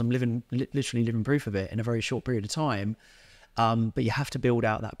 Yeah, because I'm literally living proof of it in a very short period of time. But you have to build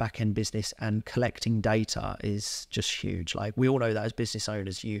out that back-end business, and collecting data is just huge. Like we all know that as business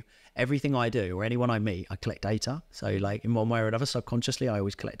owners, everything I do or anyone I meet, I collect data. So like in one way or another, subconsciously, I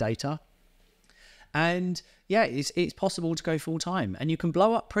always collect data. And yeah, it's possible to go full-time, and you can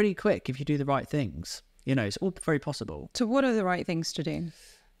blow up pretty quick if you do the right things. It's all very possible. So what are the right things to do?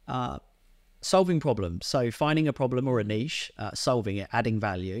 Solving problems. So finding a problem or a niche, solving it, adding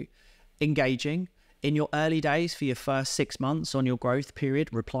value, engaging. In your early days, for your first 6 months on your growth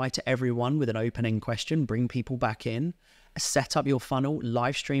period, reply to everyone with an open-end question, bring people back in, set up your funnel,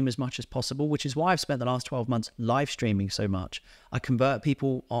 live stream as much as possible, which is why I've spent the last 12 months live streaming so much. I convert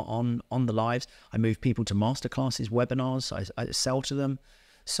people on the lives. I move people to masterclasses, webinars. I sell to them.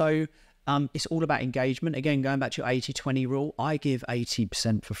 So it's all about engagement. Again, going back to your 80-20 rule, I give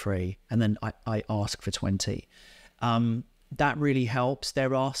 80% for free, and then I ask for 20. That really helps.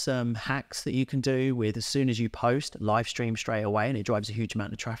 There are some hacks that you can do with, as soon as you post, live stream straight away, and it drives a huge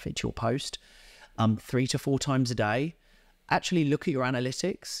amount of traffic to your post. 3 to 4 times a day. Actually look at your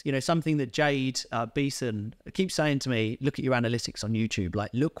analytics. Something that Jade Beeson keeps saying to me, look at your analytics on YouTube.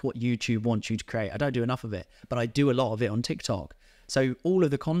 Like, look what YouTube wants you to create. I don't do enough of it, but I do a lot of it on TikTok. So all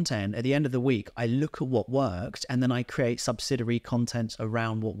of the content at the end of the week, I look at what worked, and then I create subsidiary content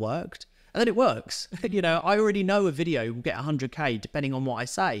around what worked. And then it works. I already know a video will get 100K depending on what I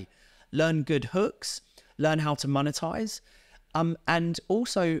say. Learn good hooks, learn how to monetize, and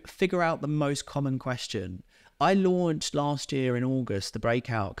also figure out the most common question. I launched last year in August the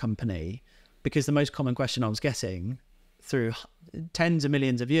Breakout Company because the most common question I was getting through tens of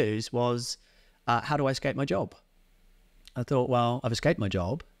millions of views was, how do I escape my job? I thought, well, I've escaped my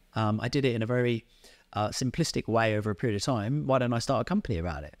job. I did it in a very simplistic way over a period of time. Why don't I start a company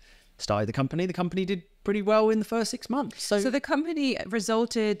about it? Started the company. The company did pretty well in the first 6 months. So the company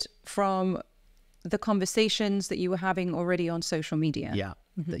resulted from the conversations that you were having already on social media. Yeah.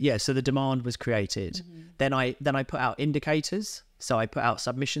 Mm-hmm. Yeah. So the demand was created. Mm-hmm. Then I put out indicators. So I put out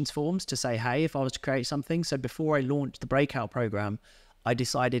submissions forms to say, hey, if I was to create something. So before I launched the Breakout program, I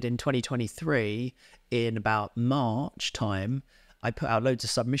decided in 2023, in about March time, I put out loads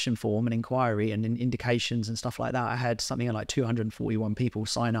of submission form and inquiry and indications and stuff like that. I had something like 241 people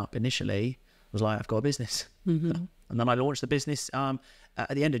sign up initially. I was like, I've got a business. Mm-hmm. And then I launched the business at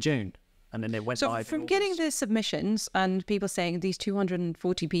the end of June. And then it went So live. from getting the submissions and people saying, these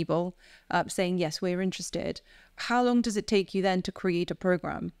 240 people saying, yes, we're interested, how long does it take you then to create a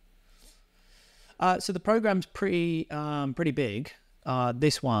program? So the program's pretty big.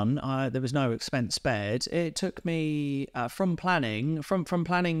 This one, there was no expense spared. It took me from planning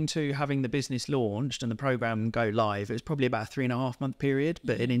to having the business launched and the program go live. It was probably about a 3.5 month period,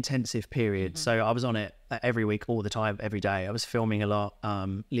 but an intensive period. So I was on it every week, all the time, every day. I was filming a lot,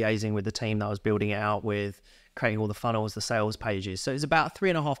 liaising with the team that I was building it out with, creating all the funnels, the sales pages. So it was about a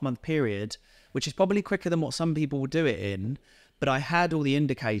 3.5 month period, which is probably quicker than what some people will do it in. But I had all the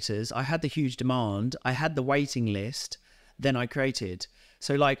indicators, I had the huge demand, I had the waiting list, then I created.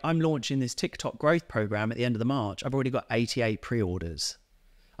 So like I'm launching this TikTok growth program at the end of the March. I've already got 88 pre-orders.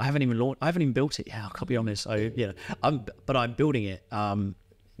 I haven't even built it yet, I'll be honest. So, but I'm building it,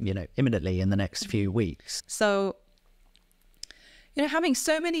 imminently in the next few weeks. So, having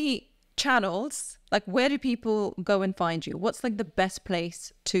so many channels, like where do people go and find you? What's like the best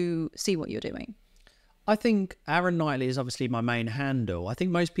place to see what you're doing? I think Aaron Knightley is obviously my main handle. I think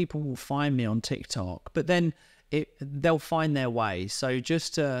most people will find me on TikTok, but then they'll find their way. So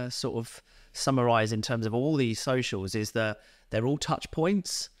just to sort of summarize in terms of all these socials is that they're all touch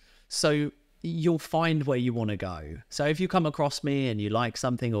points. So you'll find where you want to go. So if you come across me and you like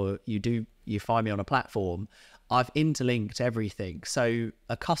something, or you find me on a platform, I've interlinked everything. So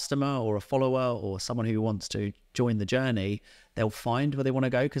a customer or a follower or someone who wants to join the journey, they'll find where they want to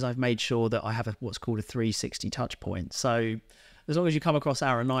go because I've made sure that I have what's called a 360 touch point. So as long as you come across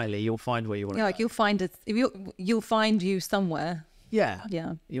Aaron Knightley, you'll find where you want to go. Like you'll find you somewhere. Yeah.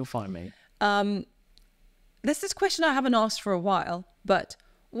 Yeah. You'll find me. There's this question I haven't asked for a while, but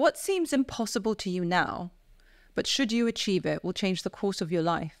what seems impossible to you now, but should you achieve it, will change the course of your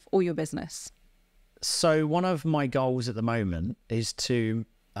life or your business? So one of my goals at the moment is to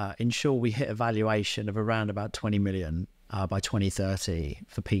ensure we hit a valuation of around about 20 million by 2030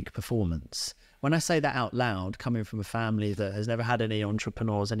 for peak performance. When I say that out loud, coming from a family that has never had any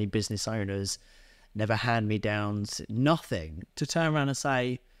entrepreneurs, any business owners, never hand-me-downs, nothing, to turn around and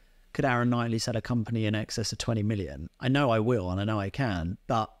say, could Aaron Knightley set a company in excess of 20 million? I know I will, and I know I can,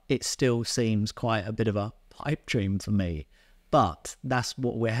 but it still seems quite a bit of a pipe dream for me. But that's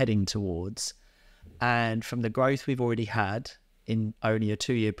what we're heading towards. And from the growth we've already had in only a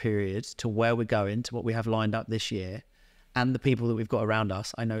 2-year period to where we're going, to what we have lined up this year, and the people that we've got around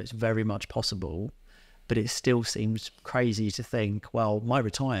us, I know it's very much possible, but it still seems crazy to think, well, my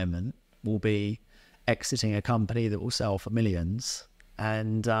retirement will be exiting a company that will sell for millions.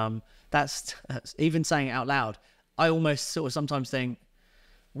 And that's even saying it out loud, I almost sort of sometimes think,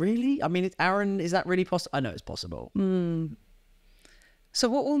 really? I mean, Aaron, is that really possible? I know it's possible. So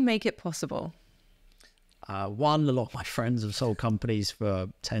what will make it possible? One, a lot of my friends have sold companies for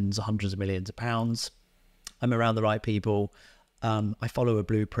tens or hundreds of millions of pounds. I'm around the right people. I follow a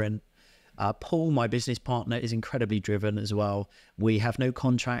blueprint. Paul, my business partner, is incredibly driven as well. We have no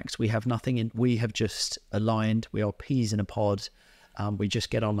contracts. We have nothing. We have just aligned. We are peas in a pod. We just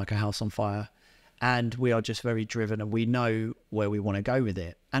get on like a house on fire. And we are just very driven, and we know where we want to go with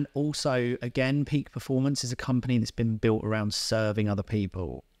it. And also, again, Peak Performance is a company that's been built around serving other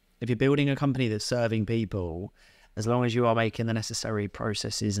people. If you're building a company that's serving people, as long as you are making the necessary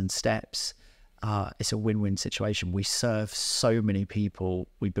processes and steps, it's a win-win situation. We serve so many people.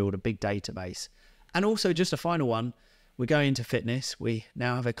 We build a big database. And also, just a final one, we're going into fitness. We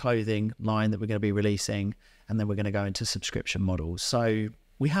now have a clothing line that we're going to be releasing, and then we're going to go into subscription models. So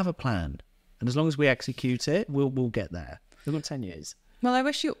we have a plan. And as long as we execute it, we'll get there. We've got 10 years. Well, I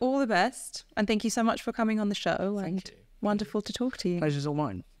wish you all the best. And thank you so much for coming on the show. Thank you. Wonderful to talk to you. Pleasure's all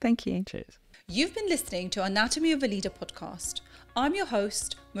mine. Thank you. Cheers. You've been listening to Anatomy of a Leader podcast. I'm your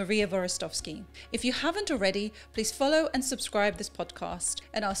host, Maria Vorostovsky. If you haven't already, please follow and subscribe this podcast,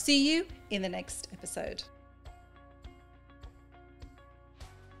 and I'll see you in the next episode.